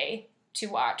of my way to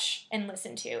watch and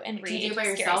listen to and read. Do you do by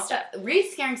scary yourself? stuff.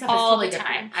 Read scary stuff all is totally the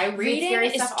time. Different. I read scary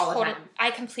stuff all the time.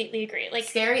 I completely agree. Like,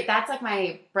 scary, that's like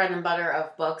my bread and butter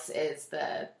of books is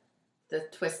the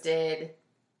twisted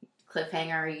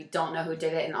cliffhanger. You don't know who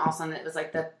did it, and all of a sudden it was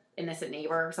like the innocent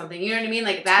neighbor or something. You know what I mean?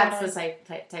 Like, that's the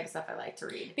type of stuff I like to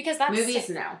read. Because that's movies,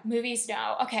 no. Movies,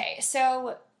 no. Okay,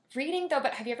 so reading though,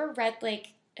 but have you ever read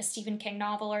like a Stephen King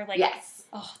novel or like? Yes.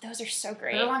 Oh, those are so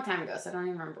great. But a long time ago, so I don't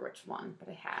even remember which one, but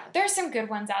I have. There's some good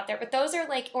ones out there, but those are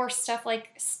like, or stuff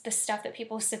like the stuff that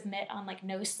people submit on like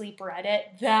No Sleep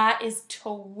Reddit. That is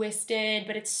twisted,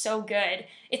 but it's so good.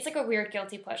 It's like a weird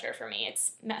guilty pleasure for me.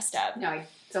 It's messed up. No, I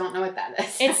don't know what that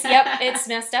is. It's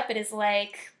messed up. It is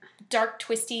like dark,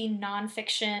 twisty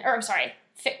nonfiction, or I'm sorry,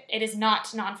 it is not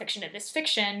nonfiction. It is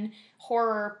fiction,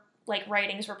 horror like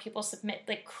writings where people submit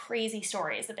like crazy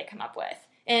stories that they come up with.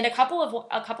 And a couple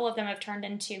of them have turned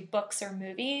into books or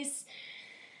movies.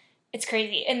 It's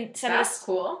crazy. And That's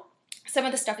cool. Some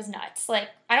of the stuff is nuts. Like,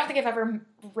 I don't think I've ever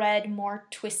read more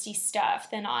twisty stuff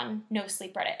than on No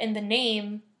Sleep Reddit. And the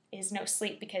name is No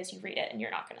Sleep because you read it and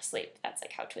you're not going to sleep. That's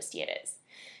like how twisty it is.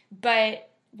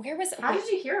 But where was it? How did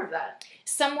you hear of that?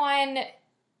 Someone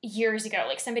years ago,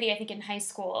 like somebody I think in high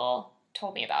school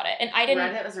told me about it. And I didn't.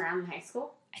 Reddit was around in high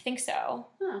school? I think so.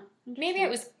 Huh. Maybe it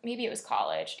was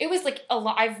college. It was like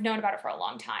I've known about it for a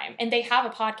long time. And they have a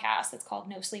podcast that's called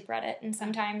No Sleep Reddit. And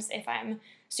sometimes if I'm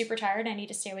super tired and I need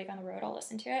to stay awake on the road, I'll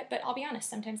listen to it. But I'll be honest,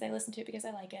 sometimes I listen to it because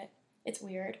I like it. It's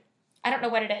weird. I don't know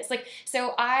what it is. Like,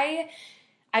 so I've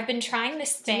been trying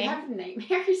this thing. Do you have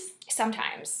nightmares?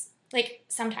 Sometimes. Like,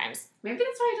 sometimes. Maybe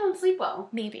that's why I don't sleep well.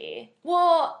 Maybe.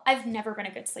 Well, I've never been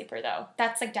a good sleeper, though.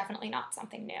 That's, like, definitely not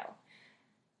something new.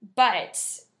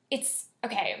 But it's,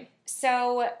 okay,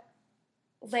 so,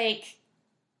 like,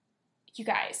 you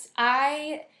guys,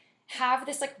 I have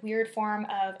this, like, weird form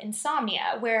of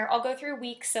insomnia where I'll go through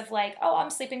weeks of, like, oh, I'm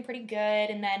sleeping pretty good,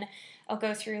 and then I'll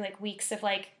go through, like, weeks of,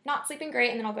 like, not sleeping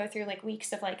great, and then I'll go through, like,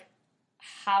 weeks of, like,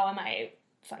 how am I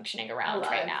functioning around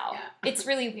right now? Yeah. It's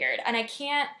really weird, and I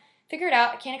can't figure it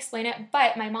out. I can't explain it,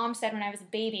 but my mom said when I was a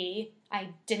baby, I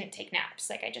didn't take naps.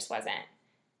 Like, I just wasn't.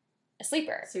 a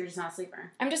sleeper. So you're just not a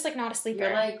sleeper. I'm just, like, not a sleeper.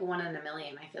 You're, like, one in a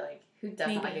million, I feel like. Who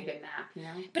doesn't Maybe. like a good nap, you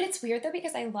know? But it's weird, though,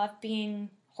 because I love being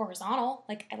horizontal.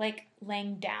 Like, I like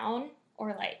laying down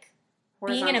or, like,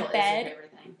 being in a bed. Is your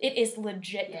favorite thing. It is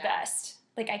legit the best.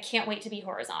 Like, I can't wait to be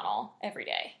horizontal every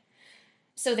day.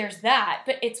 So there's that,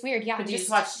 but it's weird. Yeah. But do you just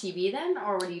watch TV then,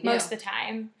 or what do you do? Most of the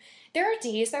time. There are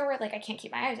days, though, where, like, I can't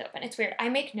keep my eyes open. It's weird. I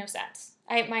make no sense.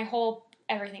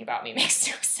 Everything about me makes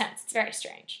no sense. It's very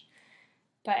strange.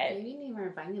 But maybe you need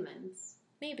more vitamins.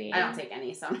 Maybe. I don't take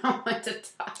any, so I don't know what to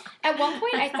talk. At one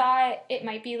point, I thought it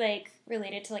might be, like,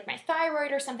 related to, like, my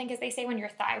thyroid or something, because they say when your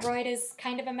thyroid is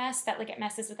kind of a mess, that, like, it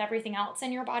messes with everything else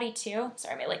in your body, too.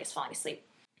 Sorry, my leg is falling asleep.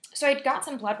 So I got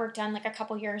some blood work done, like, a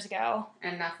couple years ago.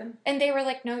 And nothing? And they were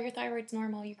like, no, your thyroid's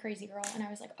normal, you crazy girl. And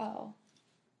I was like, oh,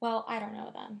 well, I don't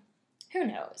know then. Who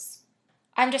knows?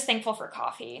 I'm just thankful for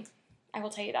coffee. I will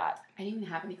tell you that. I didn't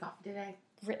even have any coffee today.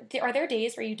 Are there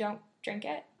days where you don't drink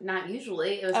it? Not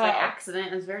usually. It was by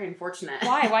accident. It was very unfortunate.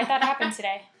 Why? Why'd that happen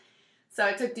today? So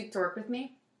I took Duke to work with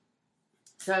me.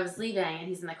 So I was leaving, and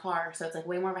he's in the car. So it's, like,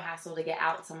 way more of a hassle to get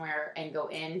out somewhere and go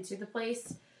into the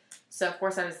place. So, of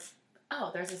course, there's a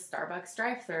Starbucks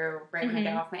drive-thru right when I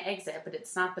get off my exit. But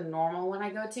it's not the normal one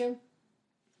I go to.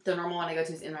 The normal one I go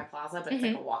to is in my plaza, but it's,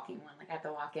 like, a walking one. Like, I have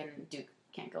to walk in, and Duke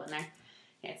can't go in there.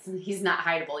 He's not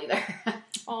hideable either.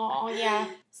 Oh, yeah.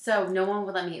 So no one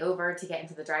would let me over to get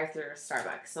into the drive-thru or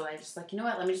Starbucks. So I just like, you know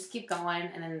what, let me just keep going.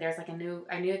 And then there's like I knew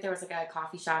that there was like a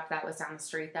coffee shop that was down the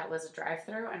street that was a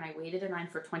drive-thru, and I waited in line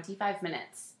for 25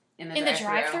 minutes in the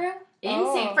drive-thru.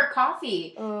 Insane for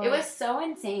coffee. Oh. It was so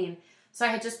insane. So I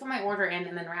had just put my order in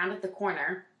and then rounded the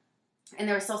corner, and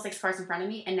there were still 6 cars in front of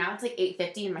me, and now it's like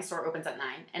 8:50 and my store opens at 9,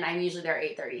 and I'm usually there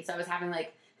at 8:30. So I was having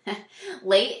like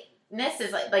lateness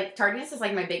is like tardiness is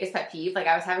like my biggest pet peeve. Like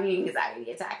I was having an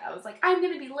anxiety attack. I was like, I'm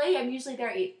gonna be late. I'm usually there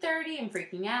at 8:30. I'm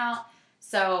freaking out.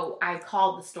 So I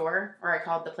called the store, or I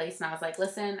called the place, and I was like,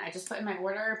 listen, I just put in my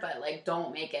order, but like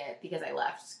don't make it because I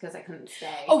left because I couldn't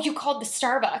stay. Oh, you called the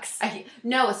Starbucks?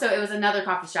 No, so it was another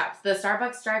coffee shop. The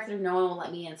Starbucks drive-thru, no one will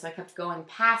let me in, so I kept going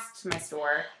past my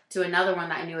store to another one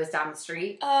that I knew was down the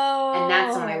street. Oh. And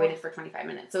that's when I waited for 25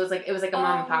 minutes. So it was like a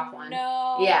mom and pop one.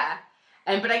 No. Yeah.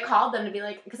 But I called them to be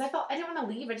like, because I didn't want to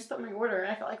leave. I just put my order,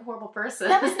 and I felt like a horrible person.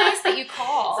 That was nice that you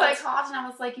called. So I called, and I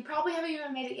was like, you probably haven't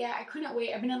even made it yet. I couldn't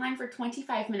wait. I've been in line for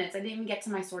 25 minutes. I didn't even get to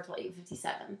my store till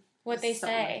 8:57. What'd they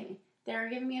say? They were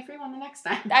giving me a free one the next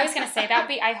time. I was going to say,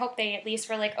 I hope they at least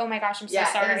were like, oh my gosh, I'm so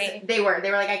sorry. They were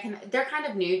like, they're kind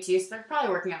of new too, so they're probably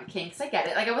working out kinks. I get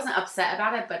it. Like, I wasn't upset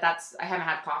about it, but I haven't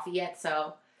had coffee yet,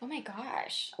 so. Oh my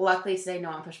gosh. Luckily today, no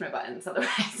one pushed my buttons,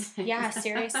 otherwise. Yeah,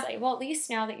 seriously. Well, at least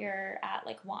now that you're at,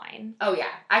 like, wine. Oh,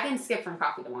 yeah. I can skip from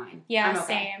coffee to wine. Yeah, I'm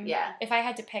okay. Same. Yeah. If I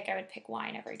had to pick, I would pick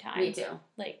wine every time. Me too.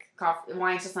 Like.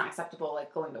 Wine's just not acceptable,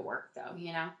 like, going to work, though,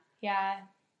 you know? Yeah.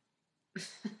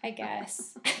 I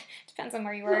guess. Depends on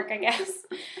where you work, I guess.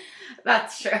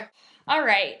 That's true. All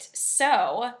right.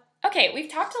 So, okay,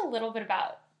 we've talked a little bit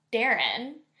about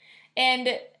Darren,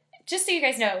 and just so you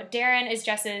guys know, Darren is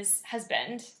Jess's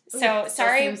husband. So,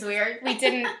 sorry, that seems weird. We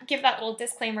didn't give that little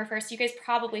disclaimer first. You guys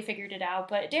probably figured it out,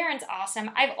 but Darren's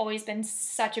awesome. I've always been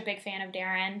such a big fan of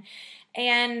Darren.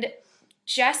 And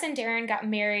Jess and Darren got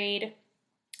married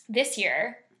this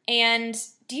year. And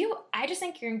I just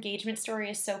think your engagement story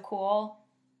is so cool.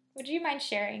 Would you mind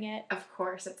sharing it? Of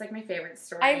course. It's like my favorite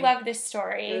story. I love this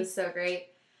story. It was so great.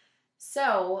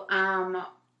 So,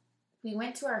 we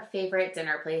went to our favorite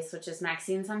dinner place, which is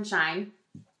Maxine Sunshine.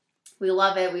 We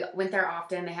love it. We went there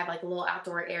often. They have like a little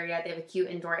outdoor area. They have a cute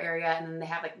indoor area, and then they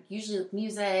have like usually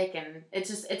music, and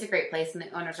it's a great place, and the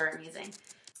owners are amazing.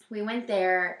 We went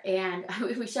there, and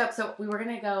we showed up. So we were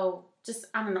gonna go.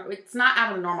 I don't know. It's not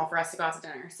out of the normal for us to go out to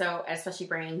dinner. So especially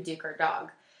bringing Duke, our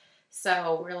dog.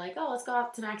 So we're like, oh, let's go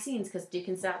out to Maxine's because Duke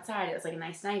can sit outside. It was like a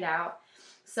nice night out.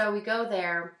 So we go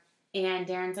there. And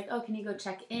Darren's like, oh, can you go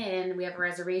check in? We have a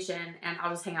reservation, and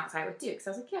I'll just hang outside with Duke.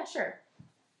 So I was like, yeah, sure.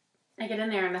 I get in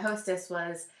there, and the hostess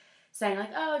was saying, like,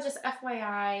 oh, just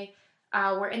FYI,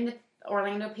 we're in the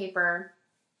Orlando paper,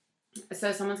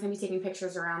 so someone's going to be taking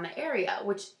pictures around the area,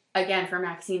 which, again, for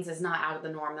Maxine's is not out of the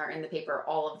norm. They're in the paper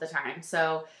all of the time.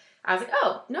 So I was like,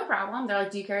 oh, no problem. They're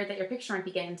like, do you care that your picture might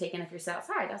be getting taken if you're sit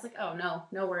outside? I was like, oh,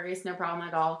 no worries, no problem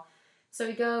at all. So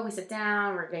we go, we sit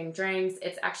down, we're getting drinks.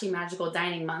 It's actually Magical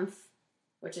Dining Month,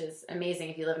 which is amazing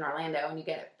if you live in Orlando, and you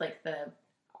get like the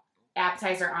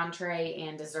appetizer, entree,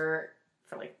 and dessert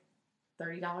for like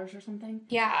 $30 or something.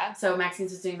 Yeah. So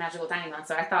Maxine's was doing Magical Dining Month,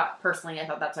 so I thought that's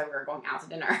why we were going out to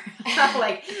dinner.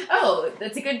 Like, oh,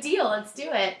 that's a good deal, let's do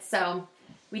it. So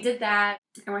we did that,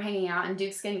 and we're hanging out, and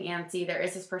Duke's getting antsy. There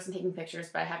is this person taking pictures,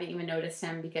 but I haven't even noticed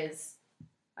him because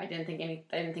I didn't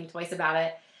think twice about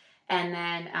it. And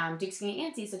then Duke's getting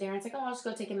antsy, so Darren's like, oh, I'll just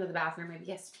go take him to the bathroom. Maybe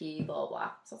he has to pee, blah, blah.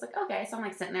 So I was like, okay. So I'm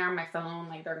like sitting there on my phone,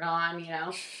 like they're gone,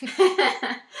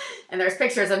 and there's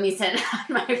pictures of me sitting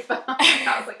on my phone.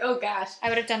 I was like, oh gosh. I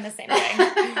would have done the same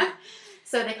thing.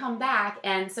 So they come back,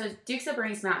 and so Duke's a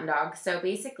Bernese Mountain Dog. So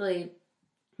basically,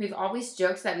 we've always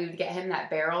joked that we would get him that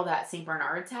barrel that St.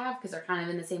 Bernards have, because they're kind of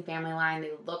in the same family line.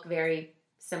 They look very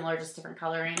similar, just different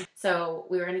coloring. So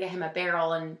we were going to get him a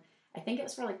barrel, and I think it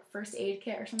was for like first aid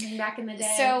kit or something back in the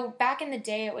day. So back in the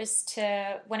day, it was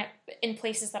in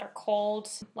places that are cold,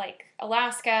 like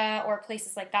Alaska or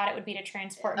places like that, it would be to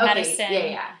transport medicine.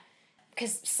 Yeah.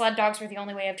 Because sled dogs were the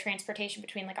only way of transportation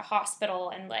between like a hospital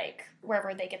and like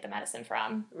wherever they get the medicine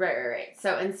from. Right.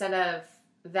 So instead of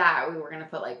that, we were going to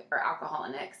put like our alcohol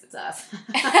in it because it's us.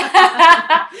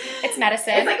 It's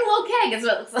medicine. It's like a little keg is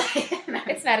what it looks like. No.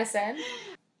 It's medicine.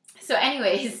 So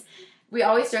anyways, we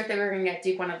always joked that we were going to get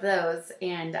Duke one of those,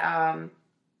 and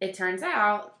it turns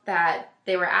out that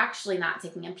they were actually not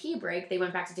taking a pee break. They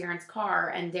went back to Darren's car,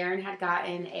 and Darren had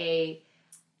gotten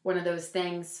one of those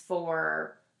things from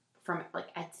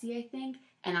like Etsy, I think,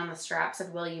 and on the strap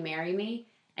said, "Will you marry me?"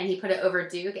 And he put it over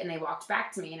Duke, and they walked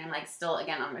back to me, and I'm like still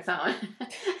again on my phone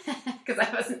because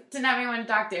I didn't have anyone to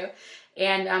talk to.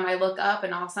 And I look up,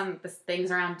 and all of a sudden this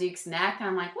thing's around Duke's neck, and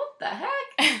I'm like, what the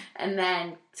heck? And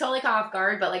then totally caught off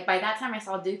guard, but like by that time I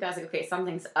saw Duke, I was like, okay,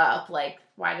 something's up. Like,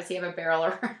 why does he have a barrel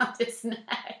around his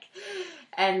neck?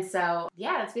 And so,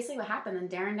 yeah, that's basically what happened. And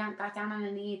Darren got down on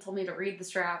a knee, told me to read the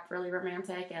strap, really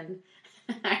romantic, and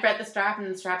I read the strap, and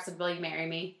the strap said, "Will you marry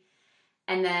me?"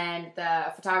 And then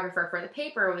the photographer for the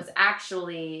paper was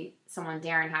actually someone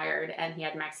Darren hired, and he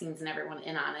had Maxine's and everyone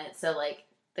in on it. So, like,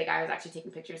 the guy was actually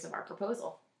taking pictures of our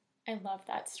proposal. I love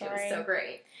that story. It was so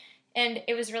great. And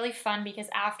it was really fun because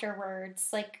afterwards,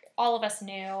 like, all of us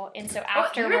knew. And so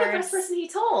afterwards... you were the first person he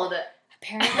told.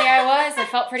 Apparently I was. I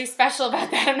felt pretty special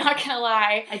about that. I'm not going to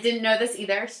lie. I didn't know this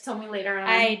either. She told me later on.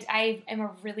 I am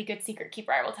a really good secret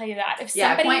keeper. I will tell you that. If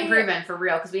somebody, point proven for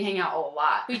real, because we hang out a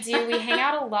lot. We do. We hang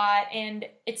out a lot. And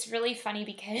it's really funny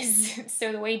because,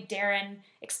 so the way Darren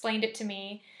explained it to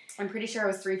me... I'm pretty sure I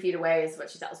was 3 feet away is what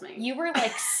she tells me. You were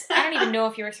like, I don't even know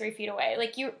if you were 3 feet away.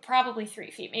 Like, you were probably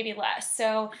 3 feet, maybe less.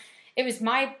 So... It was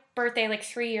my birthday like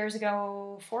 3 years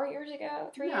ago, 4 years ago,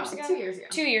 3 years ago? 2 years ago.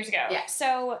 2 years ago. Yeah.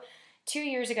 So 2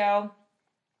 years ago.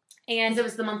 And it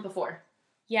was the month before.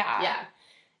 Yeah. Yeah.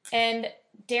 And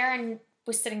Darren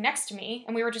was sitting next to me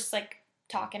and we were just like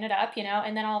talking it up,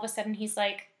 and then all of a sudden he's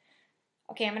like,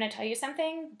 okay, I'm going to tell you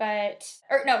something,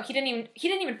 he didn't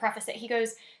even preface it. He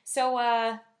goes, so,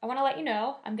 I want to let you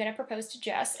know, I'm going to propose to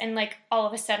Jess. And like all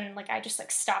of a sudden, like I just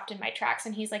like stopped in my tracks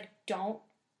and he's like, don't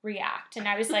react. And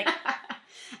I was like...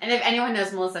 And if anyone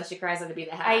knows Melissa, she cries under the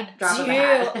hat.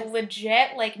 I do.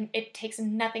 Legit. Like, it takes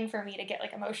nothing for me to get,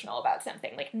 like, emotional about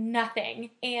something. Like, nothing.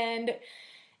 And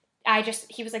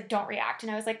he was like, don't react.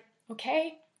 And I was like,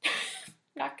 okay, I'm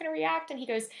not going to react. And he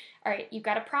goes, all right, you've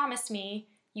got to promise me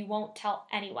you won't tell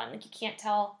anyone. Like, you can't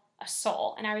tell a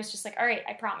soul. And I was just like, all right,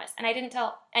 I promise. And I didn't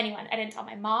tell anyone. I didn't tell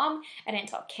my mom. I didn't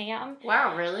tell Cam.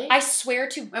 Wow, really? I swear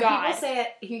to God. When people say it,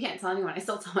 you can't tell anyone. I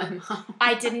still tell my mom.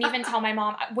 I didn't even tell my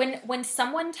mom. When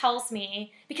someone tells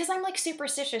me, because I'm like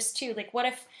superstitious too, like what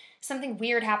if something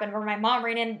weird happened where my mom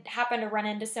happened to run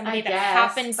into somebody that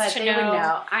happens to know. They would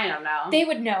know. I don't know. They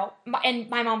would know. And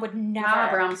my mom would never.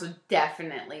 Mama Brahms would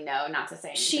definitely know, not to say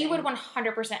anything. She would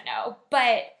 100% know.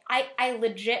 But I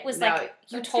legit was like,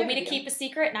 you told me to keep a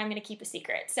secret and I'm going to keep a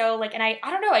secret. So like, and I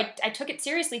don't know, I took it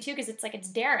seriously too because it's like, it's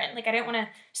Darren. Like I didn't want to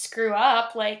screw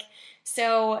up. Like,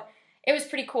 so... It was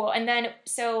pretty cool. And then,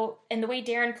 and the way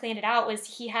Darren planned it out was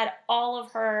he had all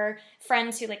of her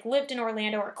friends who, like, lived in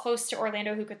Orlando or close to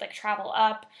Orlando who could, like, travel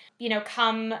up,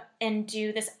 come and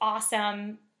do this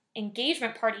awesome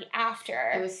engagement party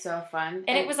after. It was so fun.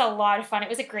 And it was a lot of fun. It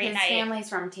was a great night. His family's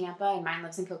from Tampa and mine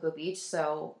lives in Cocoa Beach,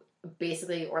 so...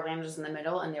 Basically, Orlando's in the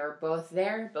middle, and they were both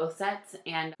there, both sets,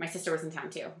 and my sister was in town,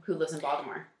 too, who lives in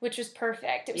Baltimore. Which was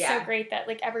perfect. It was so great that,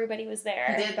 like, everybody was there.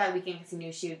 He did it that weekend because he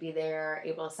knew she would be there,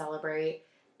 able to celebrate,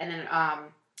 and then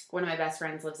one of my best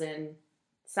friends lives in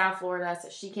South Florida, so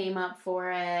she came up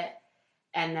for it,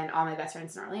 and then all my best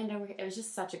friends in Orlando. It was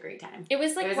just such a great time. It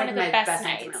was, like, one of the best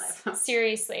nights of my life.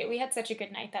 Seriously. We had such a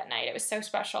good night that night. It was so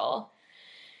special.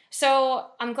 So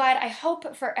I'm glad, I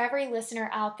hope for every listener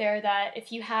out there that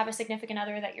if you have a significant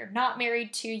other that you're not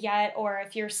married to yet, or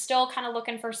if you're still kind of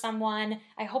looking for someone,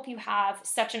 I hope you have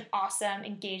such an awesome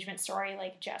engagement story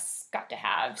like Jess got to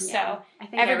have. Yeah, so I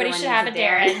think everybody should have a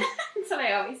Darren. That's what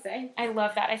I always say. I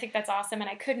love that. I think that's awesome, and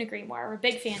I couldn't agree more. We're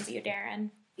big fans of you, Darren.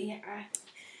 Yeah.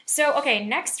 So, okay,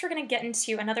 next we're going to get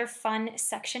into another fun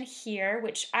section here,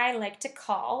 which I like to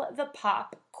call the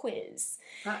pop quiz.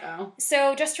 Uh-oh.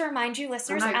 So, just to remind you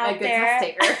listeners I'm not out a good there.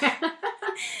 test taker.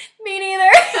 Me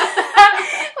neither.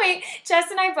 Wait,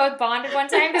 Jess and I both bonded one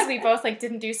time because we both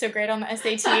didn't do so great on the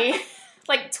SAT.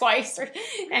 Twice.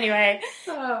 Anyway,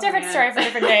 different story for a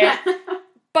different day.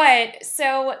 But,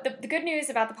 so, the good news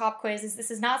about the pop quiz is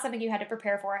this is not something you had to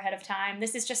prepare for ahead of time.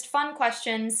 This is just fun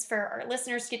questions for our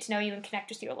listeners to get to know you and connect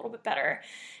with you a little bit better.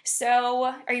 So,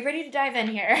 are you ready to dive in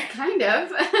here? Kind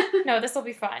of. No, this will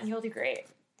be fun. You'll do great.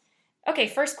 Okay,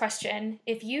 first question.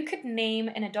 If you could name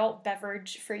an adult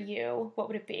beverage for you, what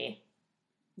would it be?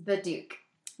 The Duke.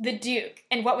 The Duke.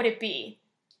 And what would it be?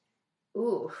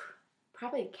 Ooh,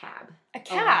 probably a cab. A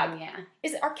cab? Oh,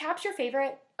 yeah. Are cabs your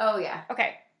favorite? Oh, yeah.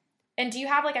 Okay. And do you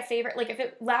have a favorite, if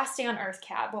it last day on Earth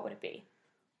cab, what would it be?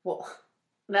 Well,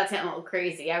 that's getting a little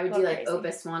crazy. I would do crazy.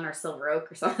 Opus One or Silver Oak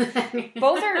or something.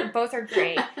 Both are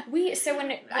great.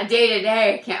 A day to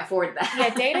day, I can't afford that.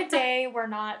 Yeah, day to day, we're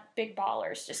not big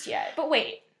ballers just yet. But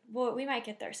wait, we might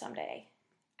get there someday.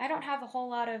 I don't have a whole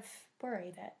lot of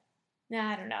worry that.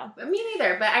 Nah, I don't know. Me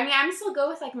neither. But I mean, I'm still go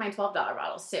with my $12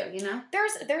 bottles too. You know.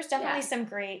 There's definitely some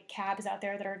great cabs out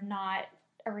there that are not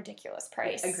a ridiculous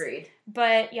price. Agreed.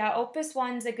 But yeah, Opus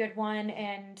One's a good one,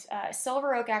 and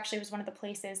Silver Oak actually was one of the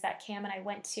places that Cam and I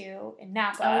went to in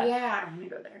Napa. Oh yeah, I'm gonna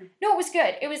go there. No, it was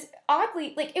good. It was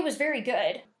oddly, it was very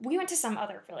good. We went to some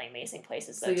other really amazing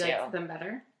places though, so you too. liked them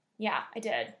better? Yeah, I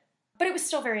did. But it was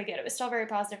still very good. It was still a very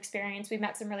positive experience. We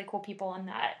met some really cool people on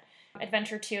that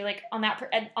adventure too. On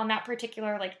that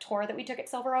particular tour that we took at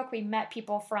Silver Oak, we met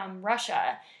people from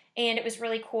Russia. And it was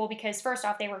really cool because first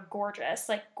off, they were gorgeous,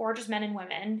 gorgeous men and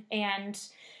women. And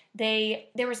it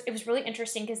was really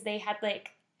interesting because they had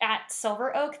at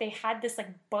Silver Oak, they had this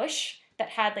bush that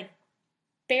had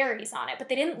berries on it, but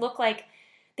they didn't look like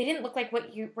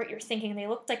what you're thinking. They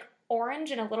looked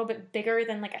orange and a little bit bigger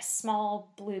than a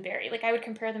small blueberry. I would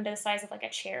compare them to the size of a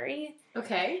cherry.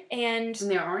 Okay. And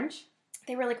they're orange?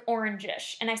 They were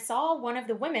orangish. And I saw one of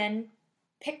the women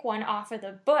pick one off of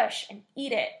the bush and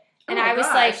eat it. And I was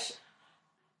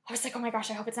oh my gosh,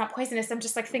 I hope it's not poisonous. I'm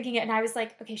just thinking it, and I was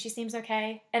okay, she seems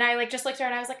okay. And I just looked at her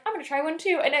and I was I'm gonna try one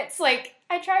too. And it's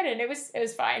I tried it and it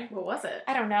was fine. What was it?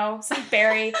 I don't know, some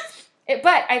berry.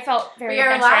 But I felt very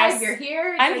You're adventurous. alive. You're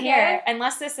here. I'm here.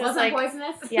 Unless this is wasn't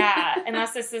poisonous. Yeah.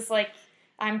 Unless this is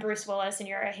I'm Bruce Willis and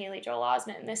you're a Haley Joel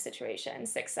Osment in this situation.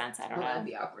 Sixth Sense. I don't know. That'd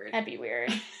be awkward. That'd be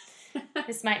weird.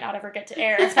 This might not ever get to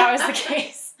air if that was the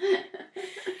case.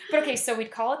 But okay, so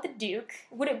we'd call it the Duke.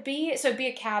 Would it be, so it'd be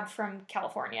a cab from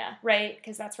California, right?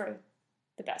 Because that's where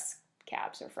the best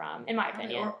cabs are from, in my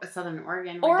opinion. Southern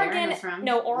Oregon. Oregon, from.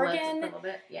 no, Oregon. A little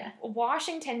bit, yeah.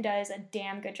 Washington does a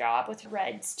damn good job with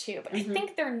reds too, but I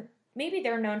think maybe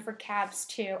they're known for cabs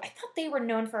too. I thought they were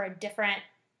known for a different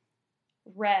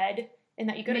red, in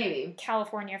that you go to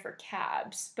California for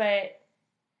cabs, but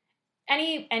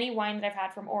any wine that I've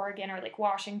had from Oregon or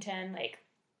Washington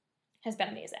has been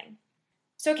amazing.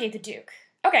 So okay, the Duke.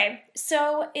 Okay,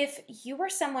 so if you were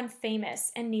someone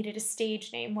famous and needed a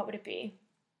stage name, what would it be?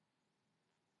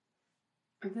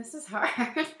 This is hard.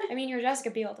 I mean, you're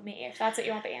Jessica Biel to me, if that's what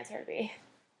you want the answer to be.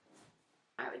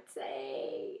 I would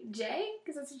say Jay,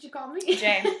 because that's what you call me.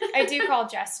 Jay. I do call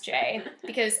Jess Jay,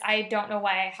 because I don't know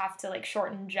why I have to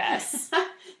shorten Jess.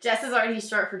 Jess is already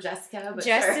short for Jessica, but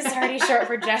Jess sure. is already short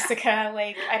for Jessica.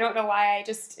 I don't know why I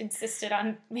just insisted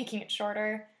on making it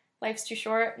shorter. Life's too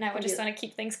short, and I would just want to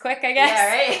keep things quick, I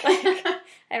guess. Yeah, right?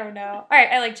 I don't know. All right,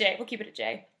 I like Jay. We'll keep it at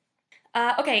Jay.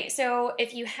 Okay, so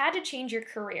if you had to change your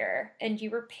career and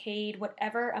you were paid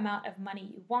whatever amount of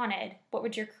money you wanted, what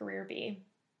would your career be?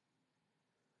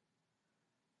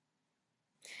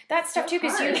 That's tough too,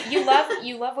 because you love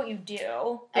what you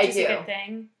do, which is a good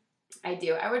thing. I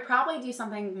do. I would probably do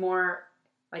something more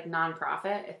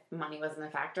nonprofit if money wasn't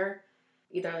a factor.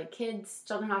 Either kids,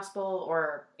 children's hospital,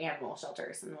 or animal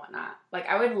shelters and whatnot.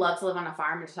 I would love to live on a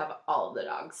farm and just have all of the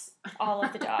dogs. All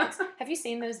of the dogs. Have you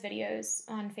seen those videos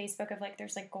on Facebook of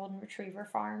there's golden retriever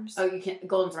farms? Oh, you can't.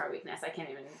 Golden's my weakness. I can't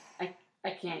even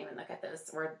look at those.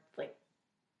 Or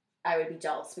I would be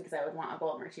jealous because I would want a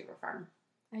golden retriever farm.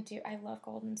 I do. I love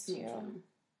Goldens too. Mm-hmm.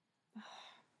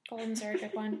 Goldens are a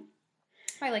good one.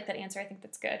 I like that answer. I think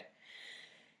that's good.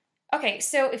 Okay,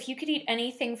 so if you could eat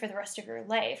anything for the rest of your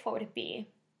life, what would it be?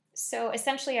 So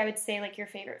essentially, I would say your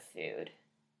favorite food.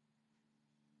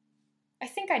 I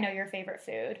think I know your favorite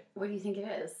food. What do you think it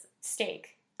is?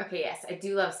 Steak. Okay, yes, I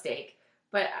do love steak,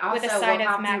 but also with a side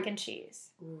of mac and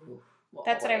cheese. Ooh, well,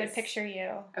 that's always what I would picture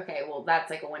you. Okay, well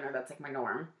that's a winner. That's my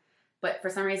norm. But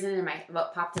for some reason,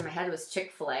 what popped in my head was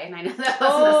Chick-fil-A, and I know that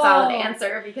wasn't a solid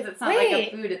answer because it's not like a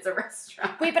food, it's a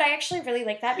restaurant. Wait, but I actually really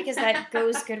like that because that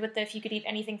goes good with if you could eat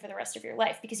anything for the rest of your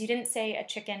life, because you didn't say a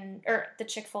chicken or the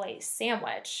Chick-fil-A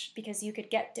sandwich, because you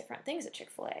could get different things at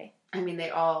Chick-fil-A. I mean,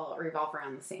 they all revolve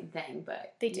around the same thing,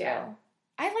 but they do. Yeah.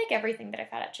 I like everything that I've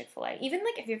had at Chick-fil-A. Even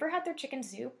like, have you ever had their chicken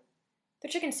soup? Their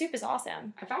chicken soup is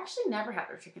awesome. I've actually never had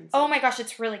their chicken soup. Oh my gosh,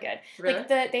 it's really good. Really?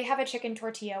 Like they have a chicken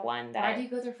tortilla one. Why do you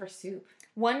go there for soup?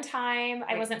 One time like,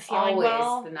 I wasn't feeling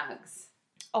well. The nugs.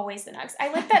 Always the nugs.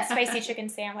 I like that spicy chicken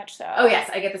sandwich though. Oh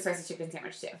yes, I get the spicy chicken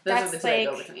sandwich too. Those are the two I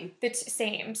go between.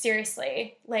 Same,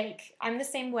 seriously. Like, I'm the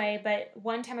same way, but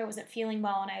one time I wasn't feeling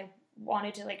well and I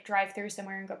wanted to like drive through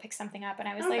somewhere and go pick something up, and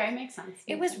I was like, okay, makes sense.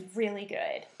 It was really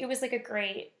good. It was like a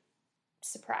great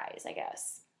surprise, I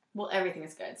guess. Well, everything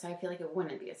is good, so I feel like it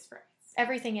wouldn't be a surprise.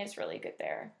 Everything is really good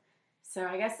there. So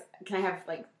I guess, can I have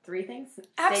like 3 things?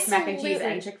 Absolutely. Steak, mac and cheese,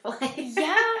 and Chick-fil-A?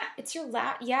 Yeah, it's your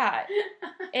yeah.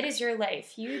 It is your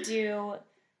life. You do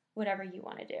whatever you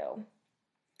want to do.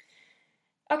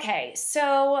 Okay,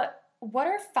 so what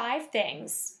are 5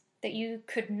 things that you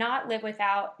could not live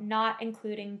without, not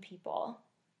including people?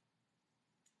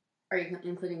 Are you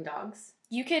including dogs?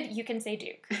 You can say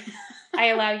Duke. I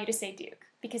allow you to say Duke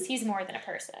because he's more than a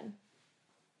person.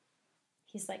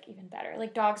 He's like even better.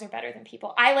 Like, dogs are better than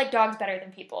people. I like dogs better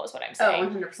than people is what I'm saying. Oh,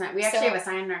 100%. We actually have a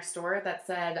sign in our store that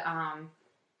said,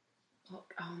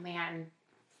 oh man,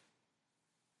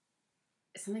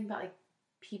 something about like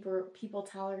people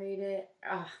tolerate it.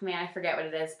 Oh man, I forget what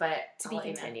it is, but to be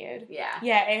continued. Yeah.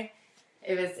 Yeah.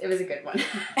 It was a good one.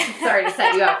 Sorry to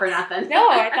set you up for nothing. No,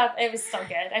 I thought it was still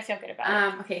good. I feel good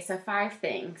about it. Okay, so 5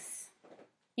 things.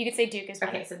 You could say Duke as well.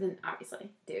 Okay, so then obviously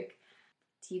Duke.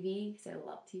 TV, because I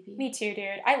love TV. Me too,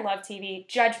 dude. I love TV.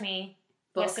 Judge me,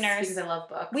 books, listeners. Because I love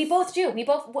books. We both do. We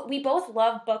both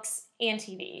love books and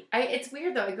TV. It's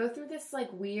weird though. I go through this like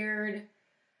weird,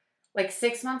 like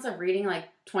 6 months of reading like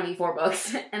 24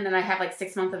 books, and then I have like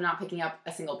 6 months of not picking up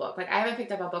a single book. Like, I haven't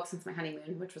picked up a book since my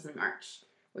honeymoon, which was in March.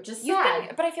 Which is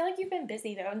sad. But I feel like you've been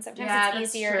busy though, and sometimes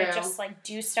it's easier to just like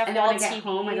do stuff and while when I TV. get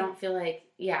home, I don't feel like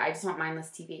I just want mindless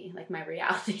TV, like my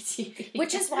reality TV.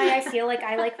 Which is why I feel like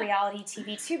I like reality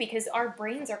TV too, because our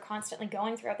brains are constantly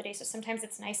going throughout the day, so sometimes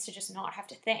it's nice to just not have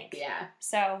to think. Yeah.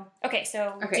 So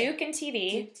Duke and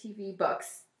TV. Duke, TV,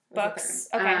 books. Books.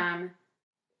 Okay.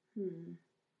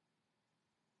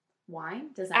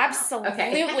 Wine? Does that Absolutely.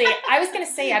 count? Okay. I was gonna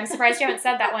say, I'm surprised you haven't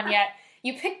said that one yet.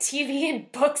 You picked TV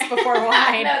and books before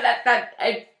wine. No, that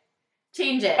I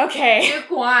change it. Okay.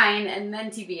 Duke, wine, and then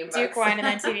TV and books. Duke, wine, and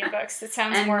then TV and books. It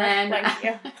sounds more like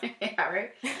you. Yeah, right?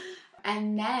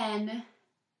 And then,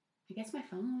 I guess my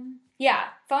phone. Yeah,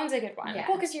 phone's a good one. Yeah.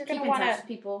 Well, because you're going to want to...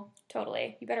 people.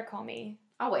 Totally. You better call me.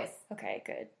 Always. Okay,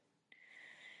 good.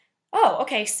 Oh,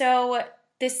 okay, so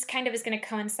this kind of is going to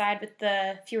coincide with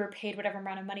the if you were paid whatever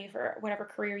amount of money for whatever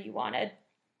career you wanted.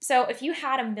 So if you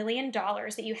had $1 million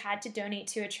that you had to donate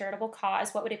to a charitable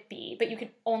cause, what would it be? But you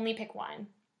could only pick one.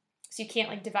 So you can't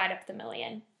like divide up the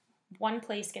million. One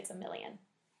place gets $1 million.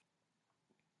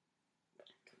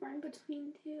 Torn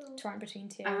between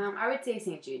two. I would say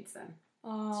St. Jude's then.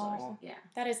 Oh, yeah.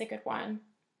 That is a good one.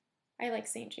 I like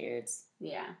St. Jude's.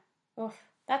 Yeah. Oh,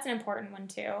 that's an important one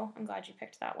too. I'm glad you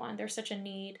picked that one. There's such a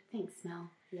need. Thanks,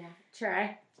 Mel. Yeah.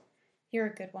 Try. You're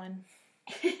a good one.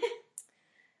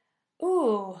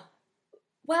 Ooh.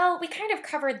 Well, we kind of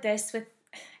covered this with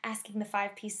asking the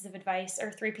 5 pieces of advice or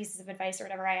 3 pieces of advice or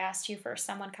whatever I asked you for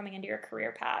someone coming into your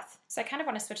career path. So I kind of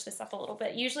want to switch this up a little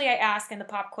bit. Usually I ask in the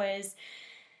pop quiz,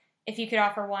 if you could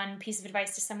offer 1 piece of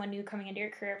advice to someone new coming into your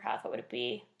career path, what would it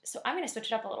be? So I'm going to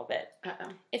switch it up a little bit.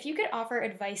 Uh-oh. If you could offer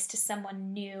advice to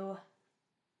someone new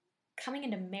coming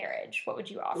into marriage, what would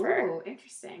you offer? Ooh,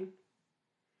 interesting.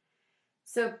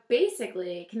 So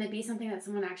basically, can it be something that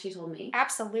someone actually told me?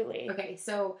 Absolutely. Okay,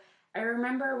 so I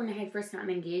remember when I had first gotten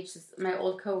engaged, my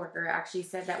old coworker actually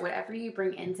said that whatever you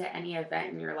bring into any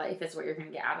event in your life is what you're going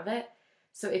to get out of it.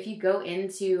 So if you go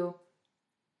into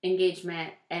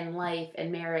engagement and life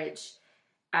and marriage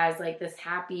as like this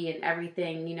happy and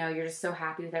everything, you know, you're just so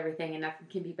happy with everything and nothing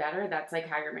can be better, that's like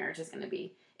how your marriage is going to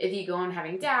be. If you go in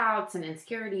having doubts and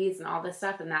insecurities and all this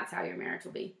stuff, then that's how your marriage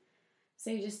will be. So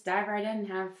you just dive right in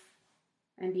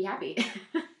and be happy.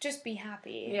 Just be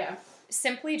happy. Yeah.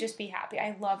 Simply just be happy.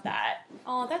 I love that.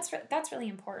 Oh, that's really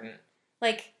important.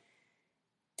 Like,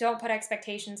 don't put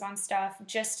expectations on stuff.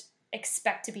 Just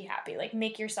expect to be happy. Like,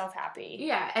 make yourself happy.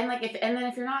 Yeah, and like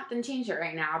if you're not, then change it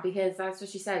right now, because that's what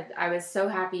she said. I was so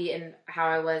happy in how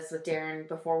I was with Darren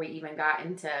before we even got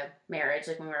into marriage,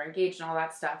 like when we were engaged and all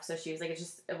that stuff. So she was like,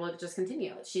 it will just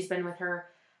continue. She's been with her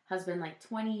husband like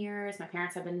 20 years. My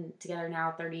parents have been together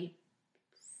now 30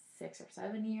 6 or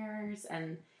 7 years,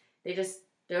 and they just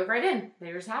dove right in.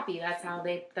 They were just happy. That's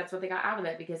what they got out of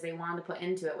it, because they wanted to put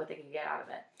into it what they could get out of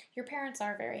it. Your parents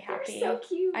are very happy. They're so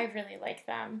cute. I really like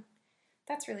them.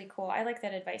 That's really cool. I like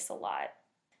that advice a lot.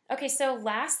 Okay, so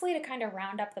lastly, to kind of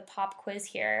round up the pop quiz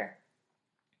here,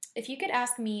 if you could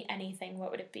ask me anything,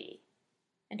 what would it be?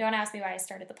 And don't ask me why I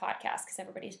started the podcast, because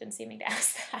everybody's been seeming to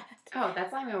ask that. Oh,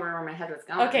 that's not even where my head was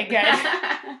going. Okay, good.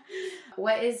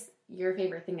 What is your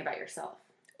favorite thing about yourself?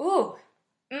 Ooh.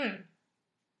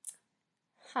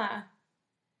 I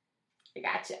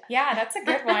gotcha. Yeah, that's a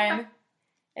good one.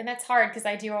 And that's hard, because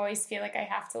I do always feel like I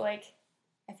have to, I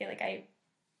feel like I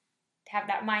have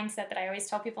that mindset that I always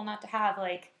tell people not to have,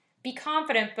 be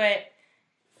confident, but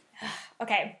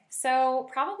okay. So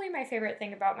probably my favorite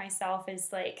thing about myself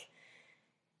is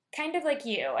kind of like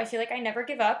you. I feel like I never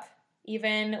give up,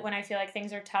 even when I feel like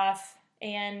things are tough.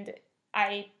 And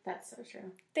That's so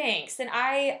true. Thanks. And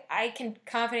I can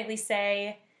confidently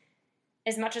say,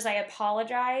 as much as I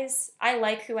apologize, I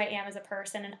like who I am as a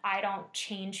person, and I don't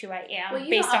change who I am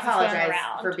based off of who I'm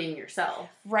around. For being yourself.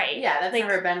 Right. Yeah, that's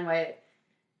never been what...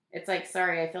 It's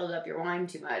sorry, I filled up your wine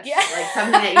too much. Yeah.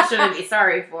 Something that you shouldn't be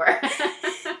sorry for.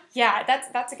 Yeah,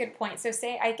 that's a good point. So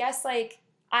I guess,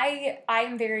 I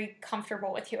am very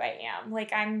comfortable with who I am.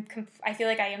 I feel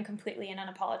like I am completely and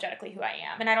unapologetically who I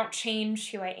am. And I don't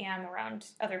change who I am around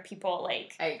other people.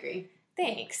 I agree.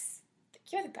 Thanks.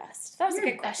 You're the best. That was a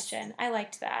good question. I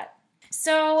liked that.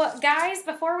 So, guys,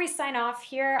 before we sign off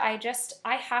here, I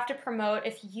have to promote,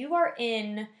 if you are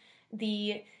in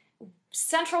the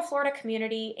Central Florida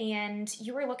community and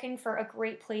you are looking for a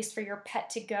great place for your pet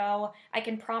to go, I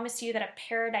can promise you that a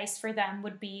paradise for them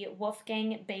would be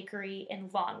Wolfgang Bakery in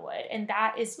Longwood. And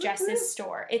that is Jess's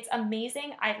store. It's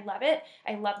amazing. I love it.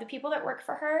 I love the people that work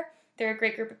for her. They're a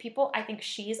great group of people. I think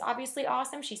she's obviously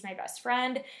awesome. She's my best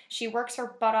friend. She works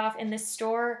her butt off, and this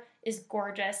store is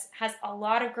gorgeous. Has a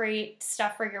lot of great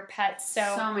stuff for your pets.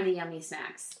 So many yummy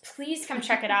snacks. Please come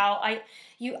check it out.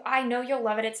 I know you'll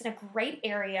love it. It's in a great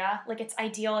area. It's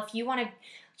ideal if you want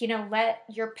to, let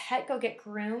your pet go get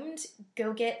groomed,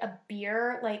 go get a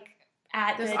beer,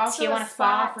 at There's the also Tijuana a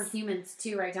spa Flats. for humans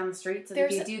too, right down the street. So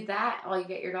if you do that while you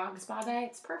get your dog a spa day,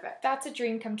 it's perfect. That's a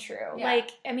dream come true. Yeah.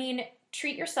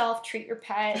 Treat yourself, treat your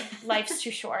pet. Life's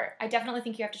too short. I definitely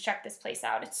think you have to check this place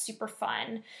out. It's super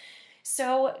fun.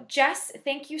 So, Jess,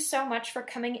 thank you so much for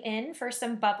coming in for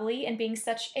some bubbly and being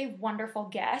such a wonderful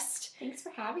guest. Thanks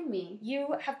for having me.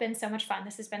 You have been so much fun.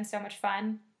 This has been so much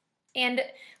fun. And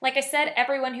like I said,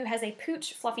 everyone who has a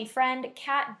pooch, fluffy friend,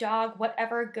 cat, dog,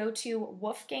 whatever, go to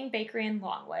Wolfgang Bakery in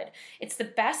Longwood. It's the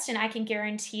best, and I can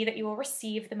guarantee that you will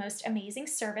receive the most amazing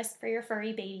service for your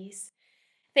furry babies.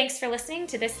 Thanks for listening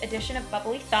to this edition of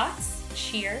Bubbly Thoughts.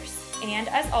 Cheers, and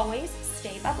as always,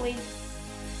 stay bubbly.